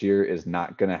team next year is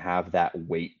not going to have that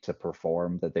weight to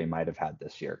perform that they might have had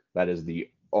this year. That is the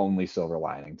only silver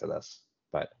lining to this.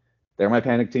 But they're my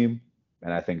panic team,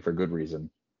 and I think for good reason.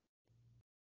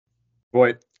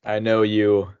 Boy, I know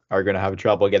you are going to have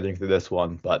trouble getting through this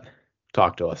one, but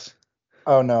talk to us.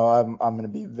 Oh no, I'm going to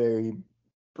be very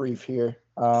brief here.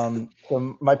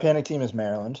 So my panic team is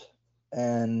Maryland,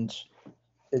 and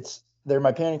they're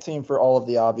my panic team for all of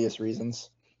the obvious reasons.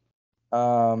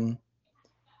 I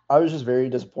was just very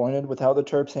disappointed with how the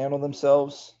Terps handled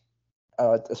themselves,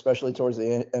 especially towards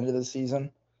the end of the season.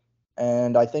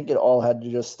 And I think it all had to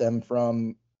just stem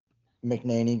from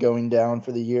McNaney going down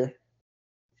for the year.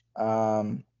 I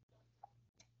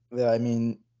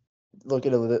mean, look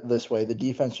at it this way. The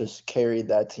defense just carried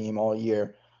that team all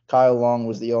year. Kyle Long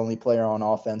was the only player on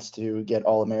offense to get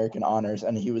All-American honors,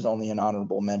 and he was only an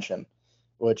honorable mention,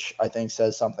 which I think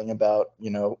says something about,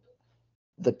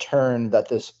 the turn that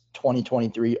this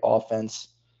 2023 offense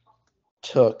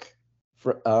took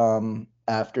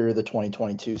after the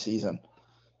 2022 season.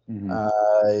 Mm-hmm.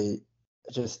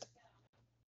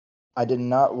 I did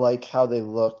not like how they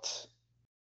looked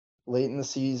late in the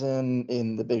season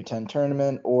in the Big Ten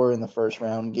tournament or in the first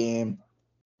round game.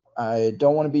 I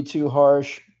don't want to be too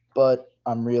harsh, but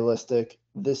I'm realistic.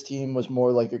 This team was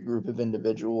more like a group of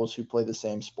individuals who play the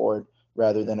same sport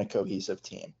rather than a cohesive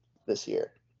team this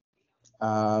year.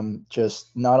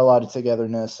 Just not a lot of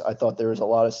togetherness. I thought there was a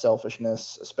lot of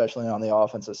selfishness, especially on the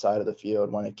offensive side of the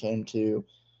field when it came to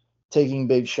taking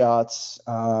big shots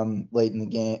late in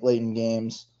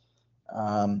games.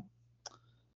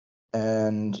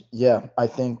 And yeah, I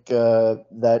think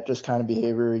that just kind of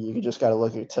behavior, you just got to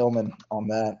look at Tillman on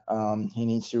that. He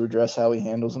needs to address how he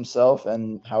handles himself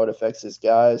and how it affects his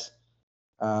guys.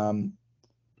 I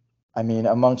mean,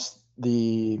 amongst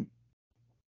the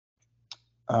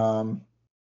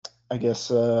I guess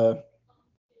the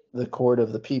court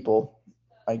of the people,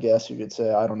 I guess you could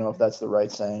say. I don't know if that's the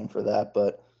right saying for that,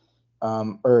 but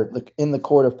in the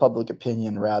court of public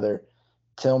opinion, rather,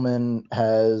 Tillman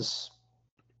has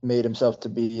made himself to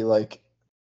be like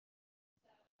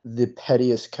the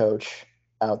pettiest coach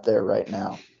out there right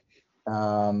now.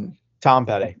 Tom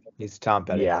Petty. He's Tom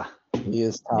Petty. Yeah. He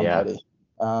is Tom Petty.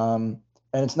 And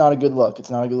it's not a good look. It's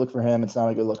not a good look for him. It's not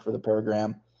a good look for the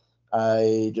program.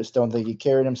 I just don't think he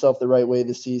carried himself the right way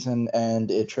this season, and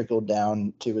it trickled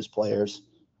down to his players.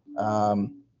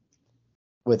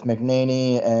 With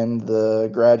McNaney and the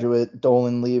graduate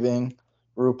Dolan leaving,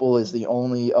 Rupel is the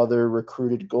only other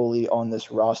recruited goalie on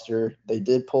this roster. They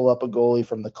did pull up a goalie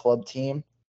from the club team,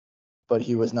 but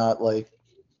he was not like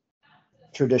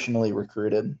traditionally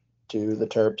recruited to the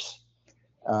Terps.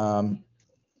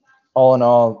 All in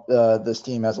all, this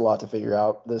team has a lot to figure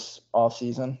out this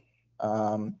offseason.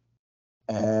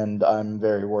 And I'm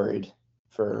very worried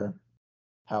for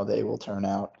how they will turn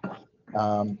out.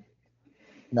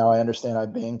 Now I understand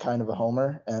I'm being kind of a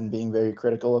homer and being very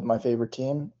critical of my favorite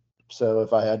team. So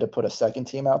if I had to put a second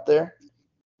team out there,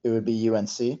 it would be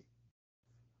UNC,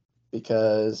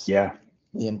 because the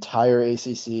entire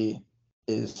ACC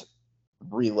is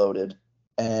reloaded.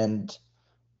 And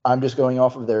I'm just going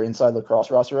off of their inside lacrosse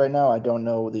roster right now. I don't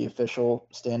know the official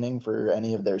standing for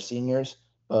any of their seniors,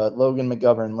 but Logan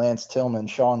McGovern, Lance Tillman,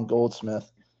 Sean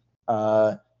Goldsmith,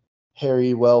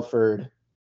 Harry Welford,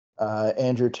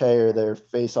 Andrew Taylor, their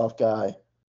face-off guy,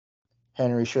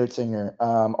 Henry Schertzinger,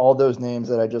 all those names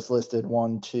that I just listed,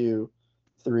 1, 2,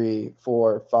 3,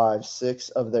 4, 5, 6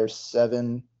 of their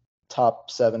top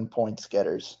 7 points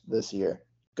getters this year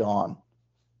gone.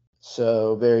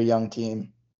 So very young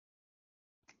team.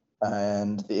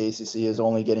 And the ACC is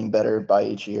only getting better by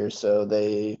each year, so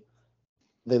they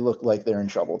look like they're in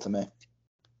trouble to me.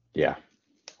 Yeah.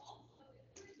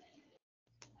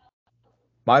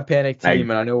 My panic team,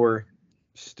 and I know we're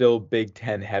still Big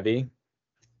Ten heavy,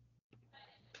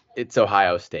 it's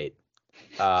Ohio State.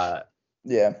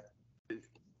 Yeah.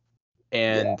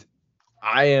 And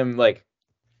I am like,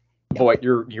 boy,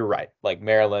 you're right. Like,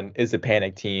 Maryland is a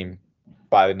panic team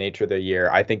by the nature of the year.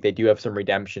 I think they do have some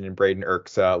redemption in Braden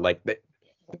Erksa. Like,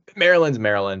 Maryland's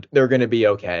Maryland. They're going to be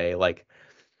okay. Like,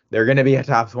 they're going to be a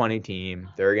top 20 team.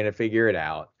 They're going to figure it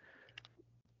out.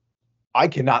 I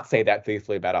cannot say that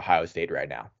faithfully about Ohio State right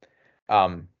now.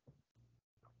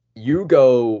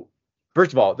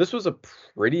 First of all, this was a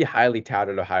pretty highly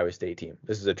touted Ohio State team.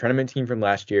 This is a tournament team from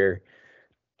last year,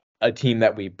 a team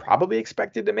that we probably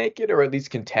expected to make it or at least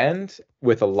contend,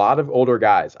 with a lot of older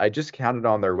guys. I just counted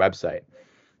on their website.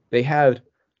 They had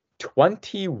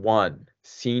 21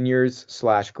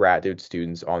 seniors/graduate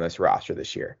students on this roster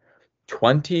this year.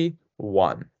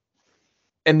 21.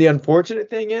 And the unfortunate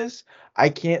thing is, I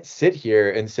can't sit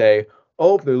here and say,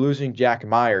 oh, if they're losing Jack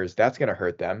Myers, that's going to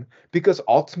hurt them. Because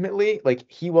ultimately, like,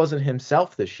 he wasn't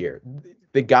himself this year.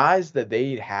 The guys that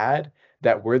they had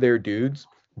that were their dudes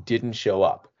didn't show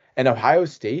up. And Ohio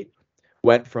State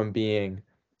went from being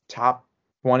top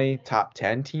 20, top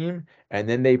 10 team, and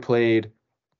then they played,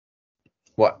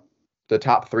 the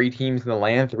top 3 teams in the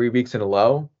land 3 weeks in a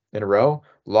row,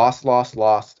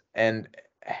 lost, and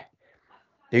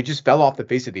they just fell off the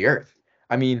face of the earth.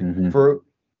 I mean, for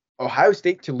Ohio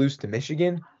State to lose to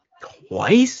Michigan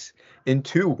twice in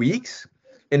 2 weeks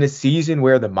in a season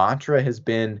where the mantra has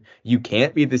been, you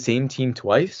can't be the same team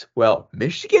twice. Well,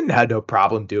 Michigan had no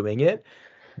problem doing it.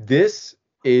 This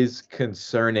is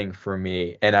concerning for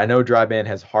me. And I know Dryban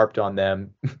has harped on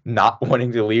them not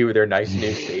wanting to leave their nice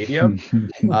new stadium.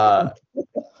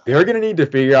 They're going to need to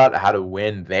figure out how to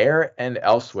win there and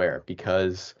elsewhere,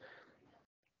 because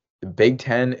the Big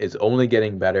Ten is only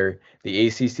getting better. The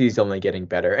ACC is only getting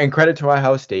better. And credit to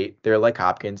Ohio State. They're like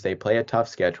Hopkins. They play a tough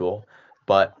schedule.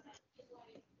 But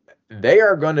they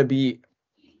are probably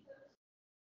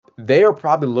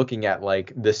looking at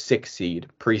like the 6th seed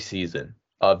preseason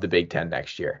of the Big Ten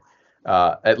next year.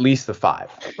 At least the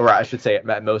 5. Or I should say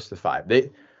at most the 5.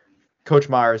 Coach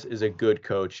Myers is a good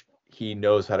coach. He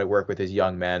knows how to work with his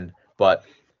young men. But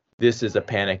this is a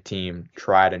panic team,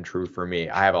 tried and true for me.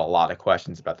 I have a lot of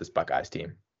questions about this Buckeyes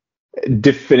team.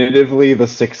 Definitively the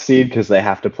 6th seed, because they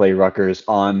have to play Rutgers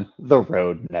on the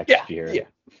road next year.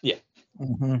 Yeah.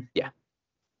 Mm-hmm. Yeah.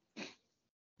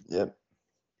 Yep.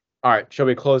 All right. Shall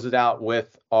we close it out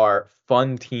with our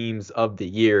fun teams of the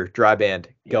year? Dry band,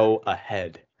 go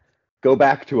ahead. Go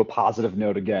back to a positive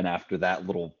note again after that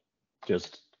little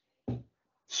just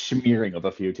smearing of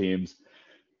a few teams.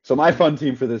 So my fun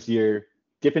team for this year,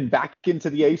 dipping back into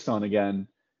the ASUN again,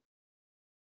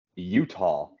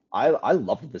 Utah. I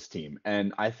love this team,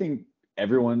 and I think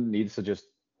everyone needs to just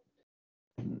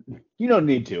You don't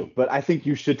need to, but I think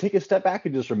you should take a step back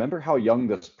and just remember how young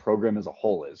this program as a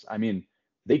whole is. I mean,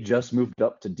 they just moved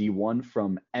up to D1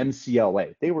 from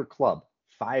MCLA. They were club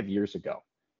 5 years ago.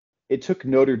 It took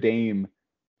Notre Dame,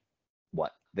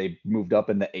 what? They moved up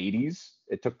in the 80s.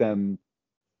 It took them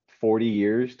 40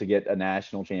 years to get a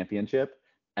national championship.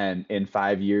 And in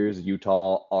 5 years,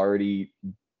 Utah already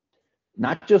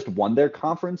not just won their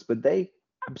conference, but they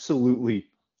absolutely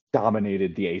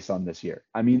dominated the ASUN this year.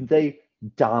 I mean, they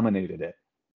dominated it.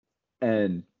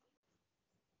 And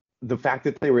the fact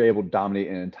that they were able to dominate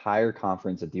an entire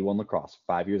conference at D1 lacrosse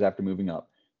 5 years after moving up,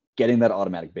 getting that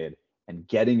automatic bid, and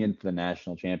getting into the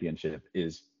national championship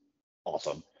is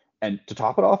awesome. And to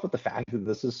top it off with the fact that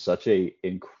this is such a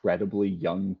incredibly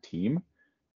young team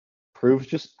proves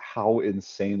just how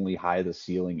insanely high the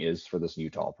ceiling is for this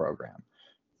Utah program.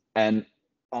 And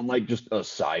on like just a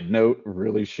side note,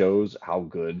 really shows how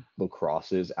good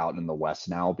lacrosse is out in the West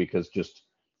now because just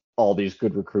all these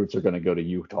good recruits are going to go to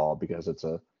Utah because it's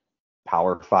a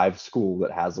Power 5 school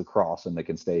that has lacrosse and they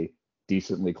can stay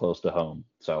decently close to home.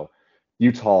 So,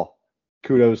 Utah,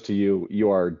 kudos to you.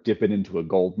 You are dipping into a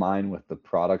gold mine with the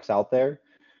products out there.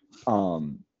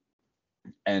 Um,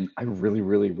 and I really,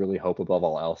 really, really hope above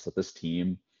all else that this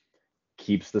team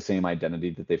keeps the same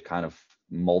identity that they've kind of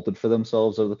molded for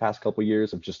themselves over the past couple of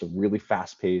years of just a really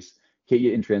fast pace, hit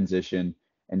you in transition,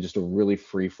 and just a really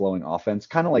free flowing offense,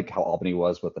 kind of like how Albany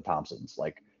was with the Thompsons.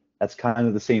 Like that's kind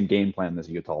of the same game plan this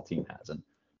Utah team has. And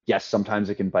yes, sometimes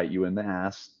it can bite you in the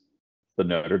ass. The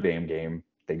Notre Dame game,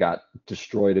 they got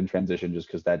destroyed in transition just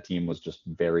because that team was just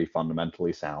very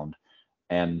fundamentally sound.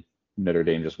 And Notre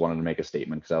Dame just wanted to make a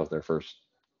statement because that was their first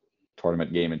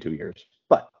tournament game in 2 years.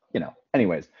 But,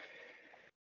 anyways,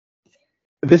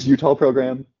 this Utah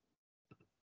program,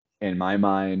 in my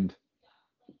mind,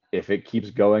 if it keeps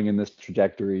going in this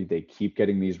trajectory, they keep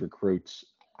getting these recruits,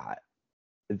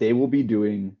 they will be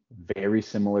doing very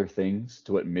similar things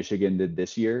to what Michigan did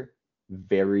this year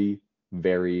very,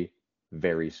 very,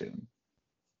 very soon.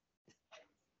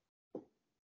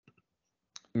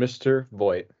 Mr.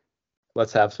 Voigt,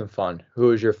 let's have some fun.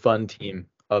 Who is your fun team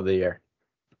of the year?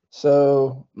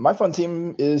 So my fun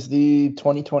team is the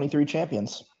 2023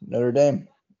 champions, Notre Dame.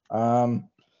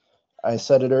 I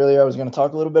said it earlier. I was going to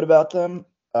talk a little bit about them.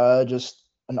 Just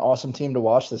an awesome team to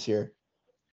watch this year.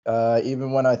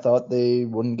 Even when I thought they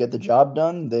wouldn't get the job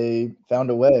done, they found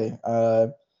a way.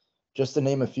 Just to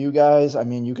name a few guys, I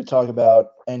mean, you could talk about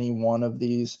any one of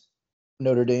these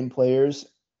Notre Dame players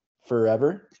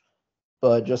forever.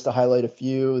 But just to highlight a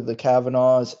few, the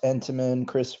Kavanaughs, Entenmann,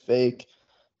 Chris Fake,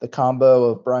 the combo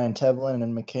of Brian Tevlin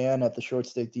and McCann at the short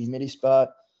stick D midi spot.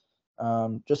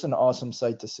 Just an awesome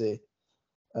sight to see.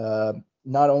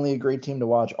 Not only a great team to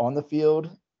watch on the field,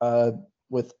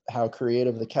 with how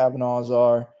creative the Kavanaughs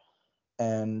are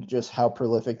and just how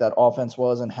prolific that offense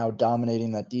was and how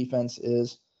dominating that defense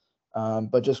is,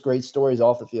 but just great stories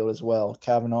off the field as well.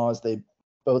 Kavanaughs, they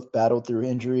both battled through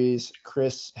injuries.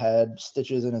 Chris had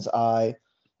stitches in his eye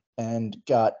and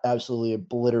got absolutely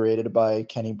obliterated by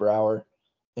Kenny Brower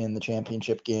in the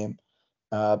championship game.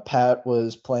 Pat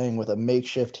was playing with a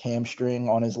makeshift hamstring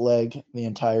on his leg the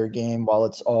entire game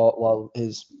while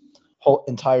his whole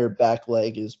entire back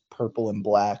leg is purple and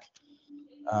black.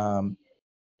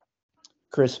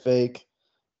 Chris Fake,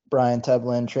 Brian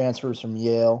Tevlin transfers from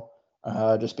Yale,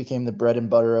 just became the bread and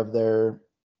butter of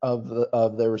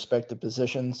their respective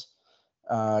positions.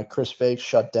 Chris Fake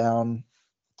shut down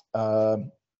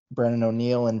Brennan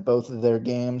O'Neill in both of their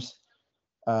games.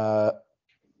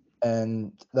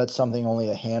 And that's something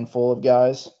only a handful of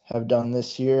guys have done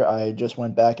this year. I just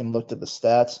went back and looked at the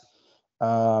stats.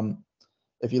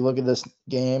 If you look at this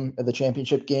game, the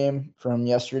championship game from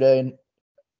yesterday,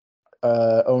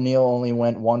 O'Neill only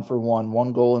went 1 for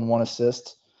 1 goal and 1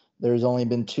 assist. There's only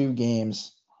been 2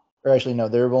 games, or actually no,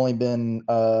 there have only been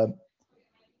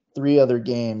 3 other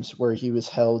games where he was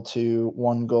held to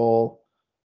 1 goal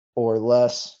or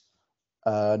less.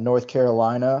 North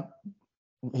Carolina,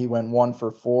 he went 1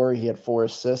 for 4. He had 4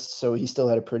 assists, so he still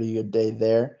had a pretty good day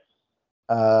there.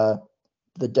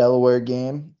 The Delaware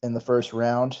game in the first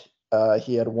round,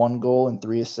 he had 1 goal and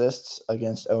 3 assists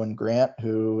against Owen Grant,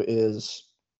 who is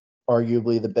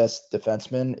arguably the best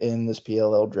defenseman in this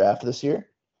PLL draft this year.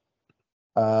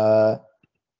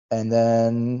 And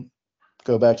then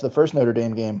go back to the first Notre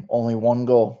Dame game, only 1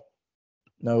 goal,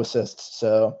 no assists.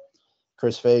 So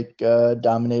Chris Fake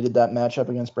dominated that matchup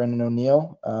against Brendan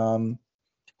O'Neill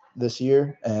this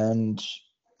year, and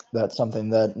that's something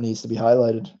that needs to be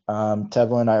highlighted.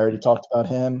 Tevlin, I already talked about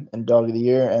him and Dog of the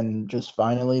Year, and just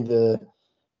finally the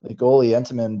goalie,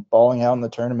 Entenmann, balling out in the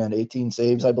tournament, 18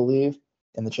 saves, I believe,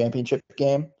 in the championship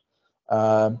game.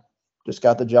 just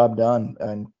got the job done.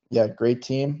 And yeah, great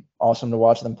team. Awesome to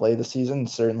watch them play this season.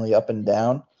 Certainly up and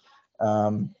down.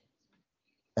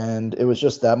 And it was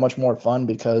just that much more fun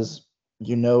because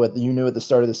you knew at the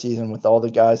start of the season with all the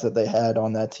guys that they had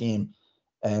on that team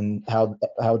and how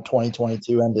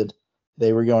 2022 ended,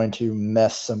 they were going to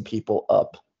mess some people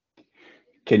up.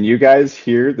 Can you guys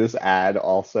hear this ad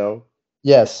also?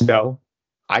 Yes, No,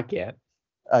 I can't.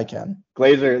 I can.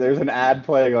 Glazer, there's an ad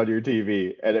playing on your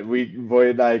TV, and Void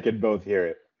and I can both hear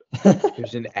it.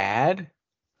 There's an ad?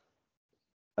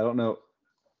 I don't know.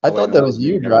 I Oh, wait, thought no, that was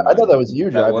you. Never I thought mind. that was you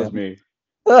That driving. was me.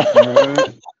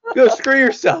 Go screw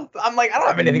yourself. I'm like, I don't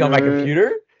have anything on my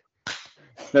computer.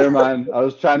 Never mind. I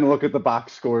was trying to look at the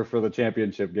box score for the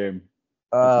championship game.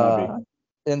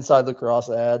 Inside lacrosse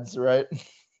ads, right?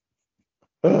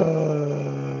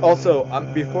 Also,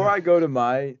 before I go to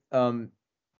my fun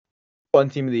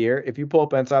team of the year, if you pull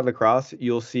up Inside Lacrosse,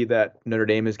 you'll see that Notre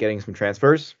Dame is getting some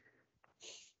transfers.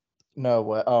 No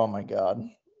way. Oh my god.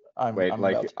 Wait, I'm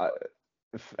like about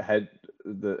to...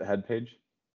 the head page?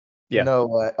 Yeah. No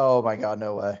way. Oh my god,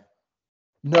 no way.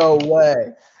 No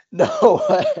way. No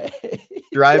way.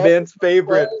 Drive-in's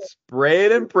favorite. Spray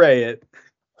it and pray it.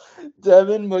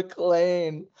 Devin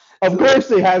McClain. Of course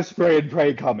they have spray and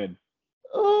pray coming.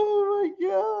 Oh my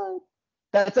god.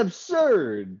 That's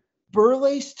absurd.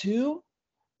 Burlace too?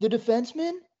 The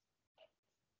defenseman?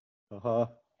 Uh-huh.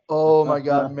 Oh my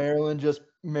god, Maryland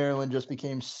just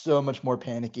became so much more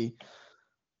panicky.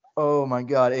 Oh my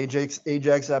god, Ajax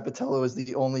Zapatello is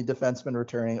the only defenseman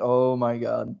returning. Oh my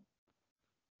god.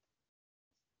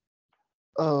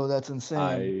 Oh, that's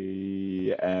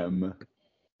insane. I am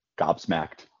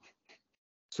gobsmacked.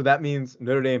 So that means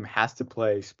Notre Dame has to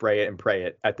play spray it and pray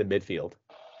it at the midfield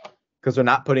because they're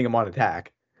not putting him on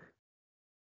attack.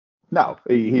 No,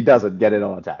 he doesn't get it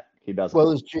on attack. He doesn't.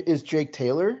 Well, is Jake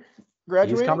Taylor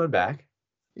graduating? He's coming back.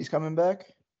 He's coming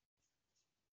back.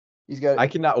 He's got. I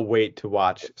cannot wait to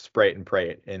watch spray it and pray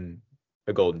it in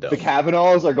the Golden Dome. The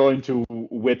Kavanaughs are going to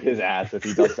whip his ass if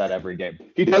he does that every game.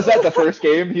 He does that the first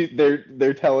game.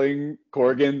 They're telling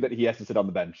Corrigan that he has to sit on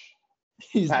the bench.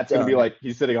 Pat's going to be like,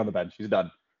 he's sitting on the bench. He's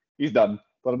done. He's done.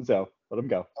 Let him go. Let him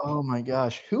go. Oh my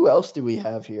gosh. Who else do we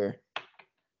have here?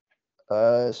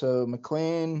 So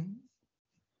McLean,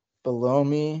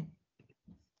 Belomi,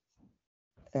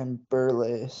 and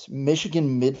Burles.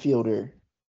 Michigan midfielder,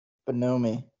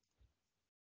 Bonomi.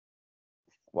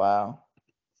 Wow.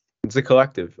 It's a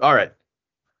collective. All right.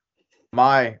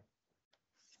 My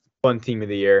fun team of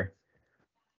the year.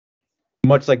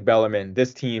 Much like Bellarmine,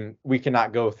 this team, we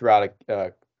cannot go throughout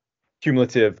a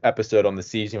cumulative episode on the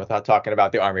season without talking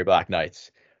about the Army Black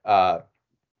Knights.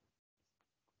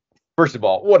 First of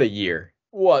all, what a year.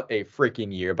 What a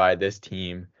freaking year by this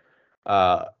team.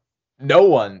 No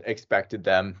one expected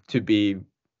them to be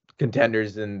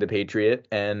contenders in the Patriot,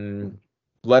 and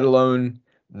let alone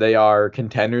they are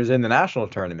contenders in the national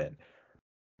tournament.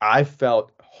 I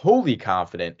felt wholly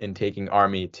confident in taking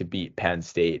Army to beat Penn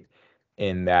State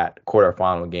in that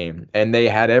quarterfinal game, and they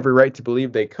had every right to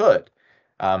believe they could.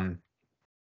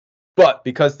 But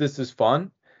because this is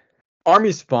fun,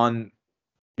 Army's fun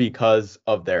because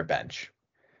of their bench.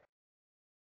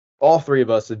 All three of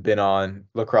us have been on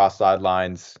lacrosse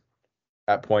sidelines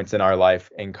at points in our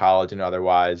life, in college and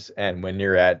otherwise, and when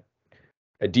you're at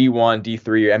a D1, D3,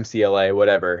 or MCLA,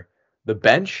 whatever, the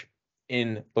bench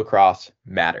in lacrosse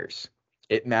matters.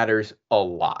 It matters a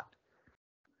lot.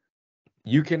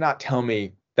 You cannot tell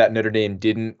me that Notre Dame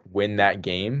didn't win that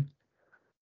game.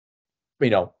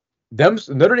 You know,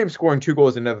 Notre Dame scoring 2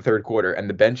 goals in the third quarter and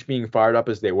the bench being fired up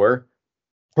as they were,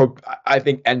 I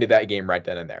think ended that game right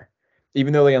then and there.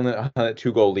 Even though they only had a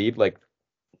 2-goal lead, like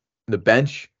the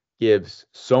bench gives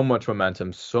so much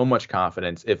momentum, so much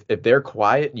confidence. If they're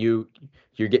quiet, you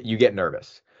get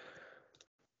nervous.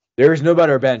 There is no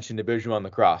better bench in Division I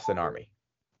lacrosse than Army.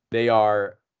 They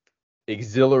are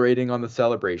exhilarating on the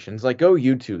celebrations. Like, go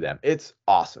YouTube them. It's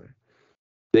awesome.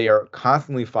 They are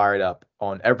constantly fired up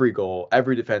on every goal,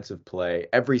 every defensive play,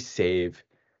 every save.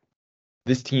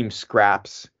 This team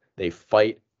scraps. They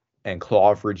fight and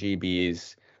claw for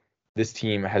GBs. This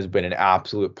team has been an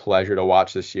absolute pleasure to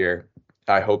watch this year.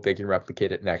 I hope they can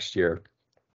replicate it next year.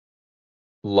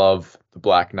 Love the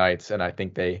Black Knights, and I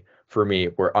think they, for me,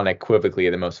 were unequivocally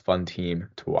the most fun team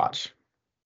to watch.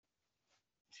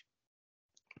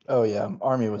 Oh yeah,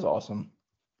 Army was awesome.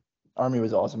 Army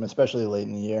was awesome, especially late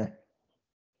in the year.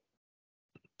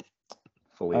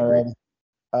 Fully agree.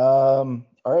 All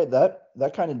right,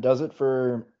 that kind of does it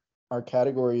for our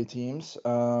category of teams.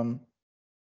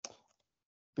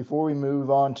 Before we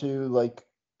move on to like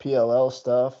PLL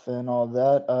stuff and all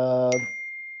that,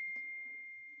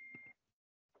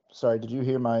 Sorry, did you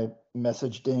hear my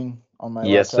message ding on my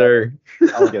Yes, laptop? sir.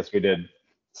 Oh, Yes, we did.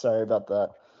 sorry about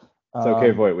that. It's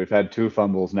okay, Voight. We've had 2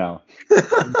 fumbles now.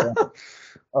 Yeah.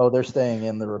 Oh, they're staying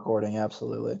in the recording,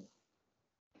 absolutely.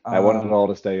 I want it all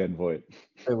to stay in, Voight.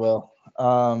 They will.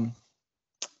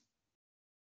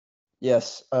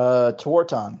 Yes,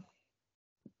 Twarton.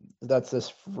 That's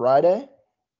this Friday?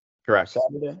 Correct.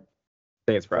 Saturday? I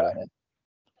think it's Friday.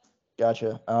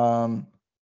 Gotcha.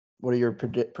 What are your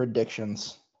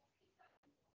predictions?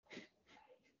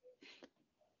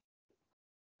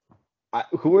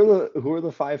 Who are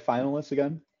the 5 finalists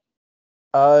again?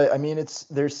 I mean,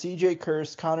 there's CJ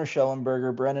Kurst, Connor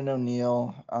Schellenberger, Brennan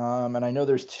O'Neill, and I know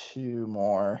there's 2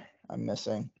 more I'm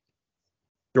missing.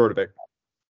 Dordovic.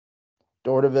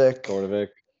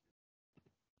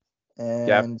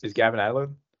 And Is Gavin Adler?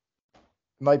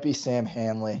 might be Sam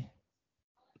Hanley.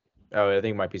 Oh, I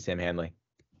think it might be Sam Hanley.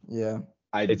 Yeah.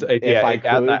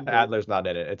 Adler's not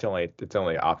in it. It's only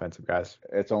offensive guys.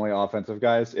 It's only offensive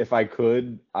guys. If I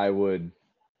could, I would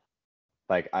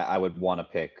I would want to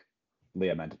pick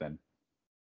Liam Entenmann.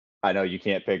 I know you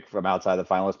can't pick from outside the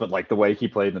finalists, but like the way he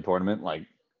played in the tournament, like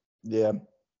Yeah.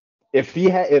 if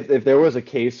there was a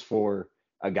case for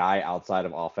a guy outside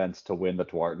of offense to win the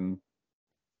Twarton,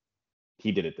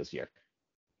 he did it this year.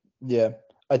 Yeah.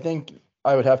 I think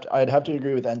I'd have to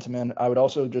agree with Entenmann. I would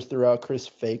also just throw out Chris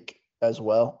Fake as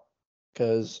well,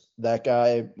 because that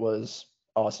guy was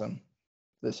awesome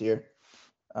this year.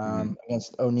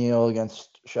 Against O'Neill,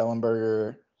 against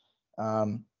Schellenberger,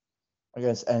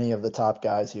 against any of the top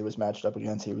guys he was matched up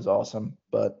against, he was awesome.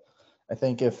 But I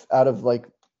think if out of like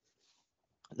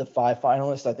the 5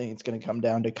 finalists, I think it's going to come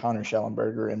down to Connor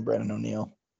Schellenberger and Brennan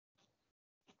O'Neill.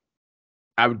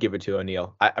 I would give it to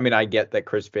O'Neill. I mean, I get that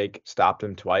Chris Fake stopped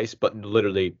him twice, but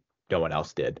literally no one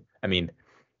else did. I mean,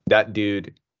 that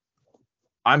dude,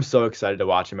 I'm so excited to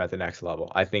watch him at the next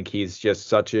level. I think he's just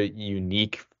such a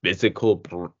unique physical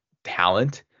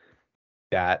talent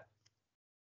that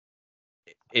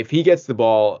if he gets the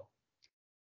ball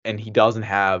and he doesn't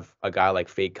have a guy like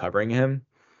Fake covering him,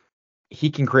 he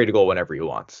can create a goal whenever he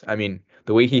wants. I mean,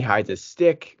 the way he hides his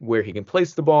stick, where he can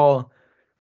place the ball,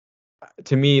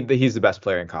 to me, he's the best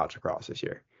player in college lacrosse this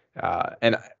year.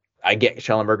 And I get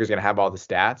Schellenberger's going to have all the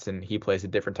stats, and he plays a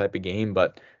different type of game,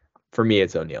 but for me,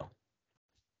 it's O'Neill.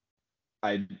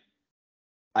 I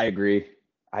agree.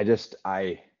 It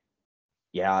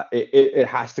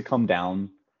has to come down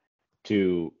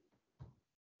to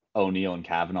O'Neill and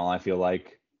Kavanaugh, I feel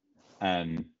like.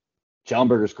 And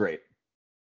Schellenberger's great.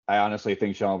 I honestly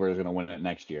think Schellenberger's going to win it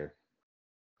next year.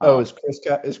 Is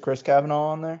Chris Kavanaugh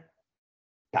on there?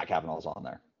 Pat Kavanaugh's on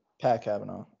there. Pat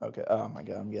Kavanaugh. Okay. Oh my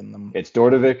God, I'm getting them. It's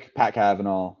Dordovic, Pat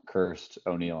Kavanaugh, Kurst,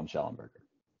 O'Neill, and Schellenberger.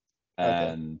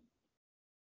 And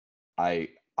okay.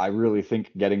 I really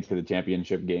think getting to the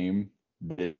championship game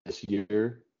this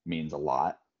year means a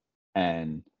lot.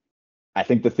 And I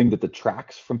think the thing that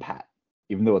detracts from Pat,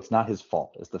 even though it's not his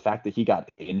fault, is the fact that he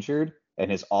got injured and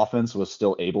his offense was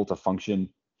still able to function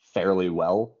fairly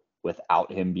well without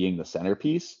him being the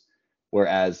centerpiece.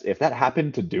 Whereas if that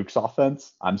happened to Duke's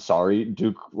offense, I'm sorry,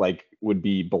 Duke would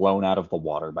be blown out of the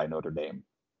water by Notre Dame.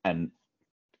 And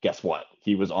guess what?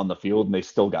 He was on the field and they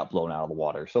still got blown out of the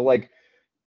water. So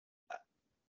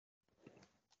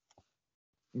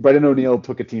Brennan O'Neill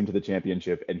took a team to the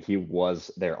championship and he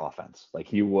was their offense.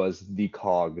 He was the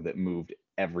cog that moved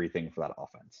everything for that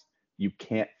offense. You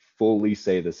can't fully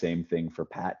say the same thing for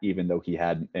Pat, even though he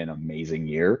had an amazing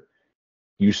year.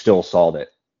 You still saw that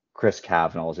Chris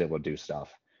Kavanaugh was able to do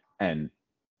stuff. And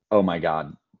oh my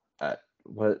God,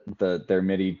 their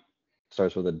midi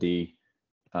starts with a D.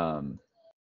 Oh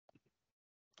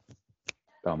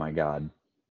my God,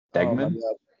 Degman,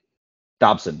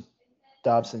 Dobson,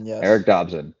 yes. Eric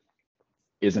Dobson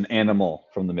is an animal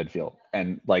from the midfield.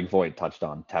 And like Voight touched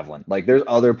on, Tevlin. There's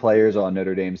other players on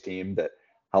Notre Dame's team that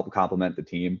help complement the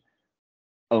team.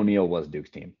 O'Neill was Duke's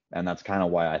team. And that's kind of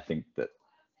why I think that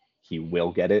he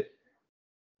will get it.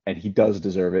 And he does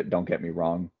deserve it. Don't get me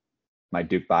wrong. My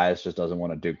Duke bias just doesn't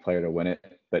want a Duke player to win it.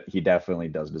 But he definitely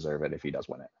does deserve it if he does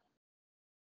win it.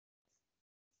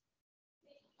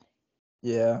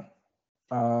 Yeah.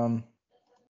 Alrighty.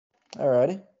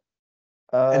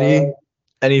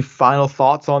 Any final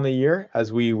thoughts on the year,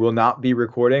 as we will not be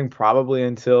recording probably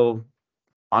until,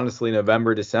 honestly,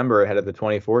 November, December ahead of the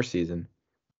 24 season?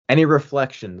 Any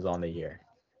reflections on the year?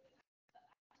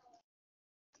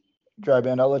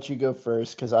 Dryband, I'll let you go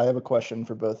first because I have a question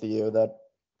for both of you that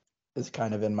is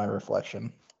kind of in my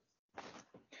reflection.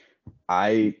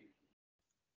 It'll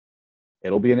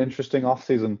be an interesting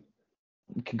offseason.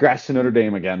 Congrats to Notre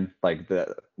Dame again.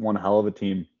 The one hell of a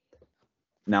team.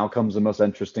 now comes the most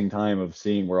interesting time of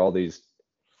seeing where all these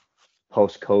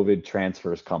post-COVID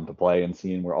transfers come to play and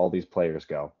seeing where all these players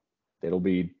go. It'll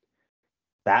be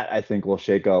that, I think, will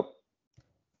shake up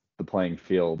the playing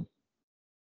field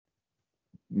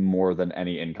more than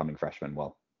any incoming freshman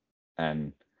will.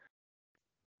 And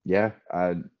yeah,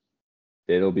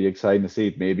 it'll be exciting to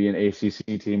see. Maybe an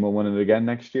ACC team will win it again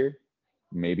next year.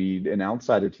 Maybe an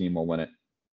outsider team will win it.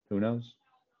 Who knows?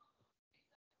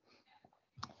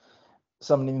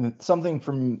 Something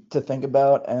to think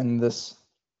about, and this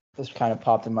kind of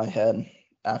popped in my head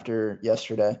after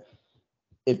yesterday.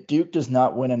 If Duke does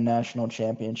not win a national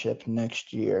championship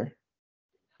next year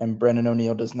and Brendan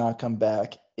O'Neill does not come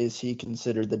back, is he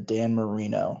considered the Dan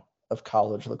Marino of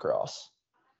college lacrosse?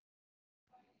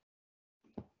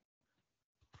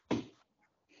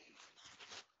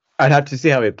 I'd have to see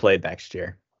how he played next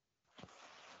year.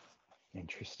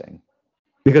 Interesting.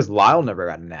 Because Lyle never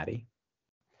got a natty.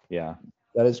 Yeah.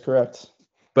 That is correct.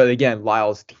 But again,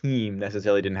 Lyle's team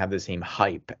necessarily didn't have the same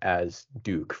hype as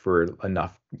Duke for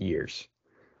enough years.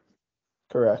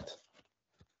 Correct.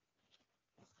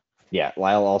 Yeah,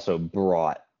 Lyle also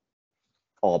brought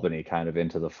Albany kind of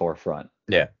into the forefront.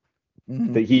 Yeah.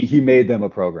 Mhm. He made them a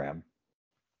program.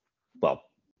 Well,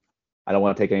 I don't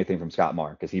want to take anything from Scott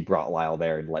Marr because he brought Lyle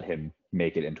there and let him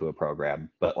make it into a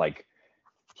program. But like,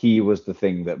 he was the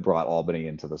thing that brought Albany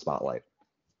into the spotlight.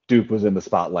 Duke was in the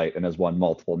spotlight and has won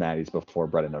multiple natties before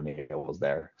Brendan O'Neill was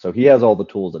there. So he has all the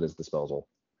tools at his disposal.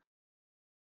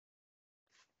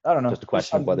 I don't know. Just a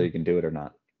question of whether you can do it or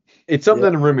not. It's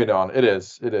something to ruminate on. It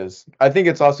is. It is. I think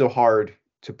it's also hard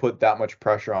to put that much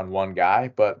pressure on one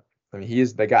guy, but I mean, he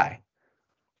is the guy.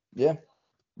 Yeah.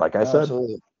 Like I said.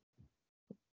 Absolutely.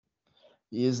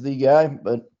 He is the guy,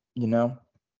 but,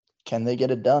 can they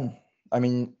get it done? I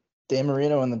mean, Dan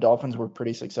Marino and the Dolphins were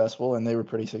pretty successful, and they were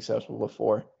pretty successful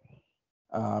before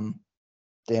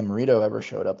Dan Marino ever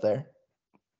showed up there.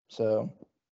 So,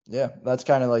 yeah, that's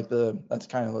kind of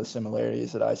the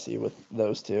similarities that I see with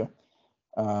those two.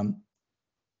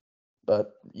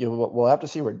 But we'll have to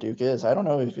see where Duke is. I don't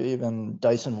know if even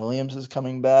Dyson Williams is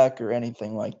coming back or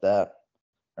anything like that,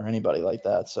 or anybody like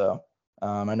that. So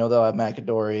I know they'll have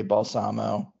McAdory,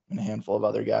 Balsamo, and a handful of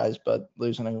other guys, but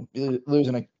losing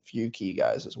a few key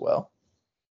guys as well.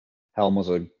 Helm was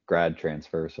a grad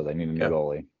transfer, so they need a new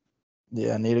goalie.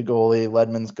 Yeah, need a goalie.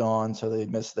 Ledman's gone, so they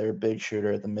missed their big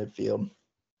shooter at the midfield.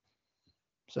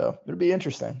 So it'll be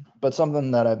interesting, but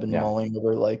something that I've been mulling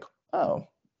over, like, oh,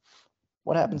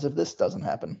 what happens if this doesn't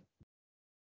happen?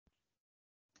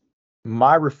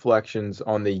 My reflections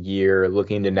on the year,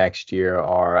 looking to next year,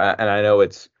 are, and I know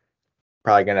it's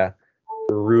probably gonna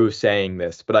rue saying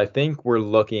this, but I think we're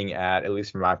looking at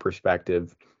least from my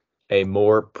perspective, a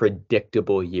more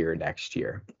predictable year next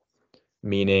year.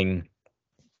 Meaning,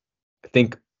 I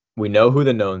think we know who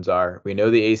the knowns are. We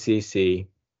know the ACC,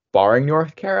 barring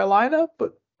North Carolina,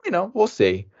 but we'll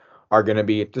see, are going to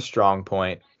be the strong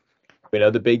point. We know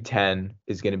the Big Ten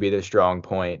is going to be the strong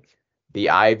point.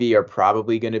 The Ivy are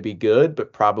probably going to be good,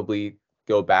 but probably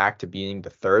go back to being the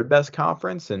third best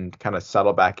conference and kind of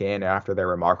settle back in after their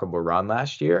remarkable run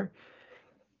last year.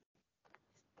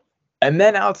 And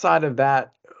then outside of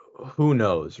that, who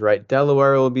knows, right?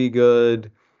 Delaware will be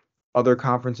good. Other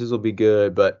conferences will be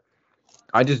good, but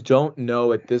I just don't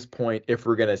know at this point if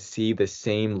we're going to see the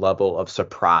same level of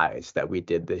surprise that we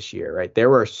did this year, right? There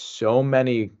were so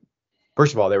many,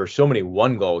 first of all, there were so many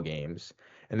one-goal games,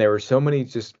 and there were so many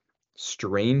just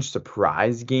strange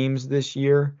surprise games this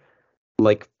year,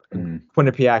 like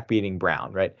Quinnipiac beating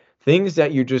Brown, right? Things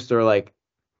that you just are like,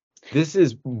 this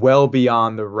is well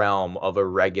beyond the realm of a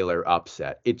regular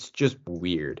upset. It's just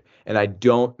weird. And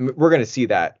we're going to see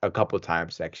that a couple of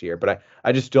times next year, but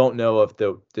I just don't know if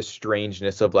the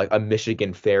strangeness of like a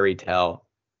Michigan fairy tale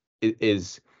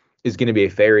is going to be a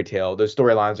fairy tale. Those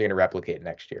storylines are going to replicate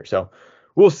next year. So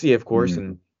we'll see, of course,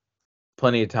 and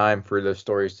plenty of time for those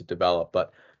stories to develop.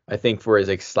 But I think for as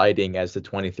exciting as the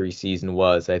 23 season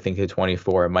was, I think the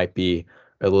 24 might be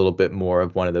a little bit more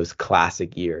of one of those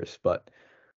classic years. But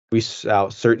we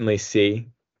shall certainly see,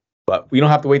 but we don't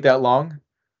have to wait that long.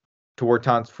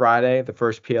 Tewaaraton's Friday. The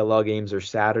first PLL games are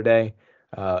Saturday.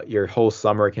 Your whole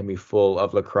summer can be full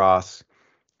of lacrosse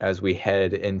as we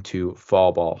head into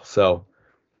fall ball. So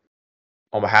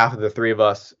on behalf of the three of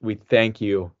us, we thank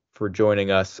you for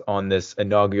joining us on this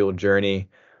inaugural journey.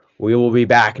 We will be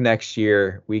back next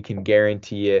year. We can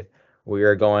guarantee it. We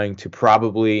are going to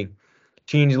probably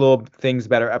change little things,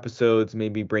 better episodes,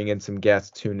 maybe bring in some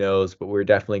guests, who knows, but we're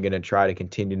definitely going to try to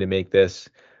continue to make this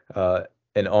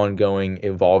an ongoing,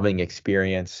 evolving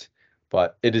experience.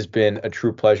 But it has been a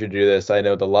true pleasure to do this. I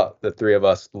know the three of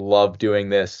us love doing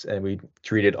this, and we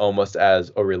treat it almost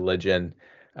as a religion.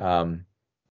 But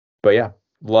yeah,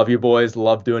 love you boys.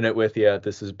 Love doing it with you.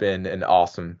 This has been an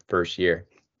awesome first year.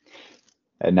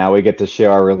 And now we get to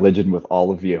share our religion with all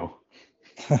of you.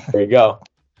 There you go.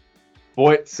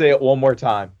 Boy, say it one more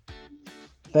time.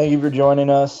 Thank you for joining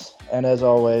us. And as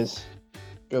always,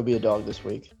 go be a dog this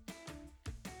week.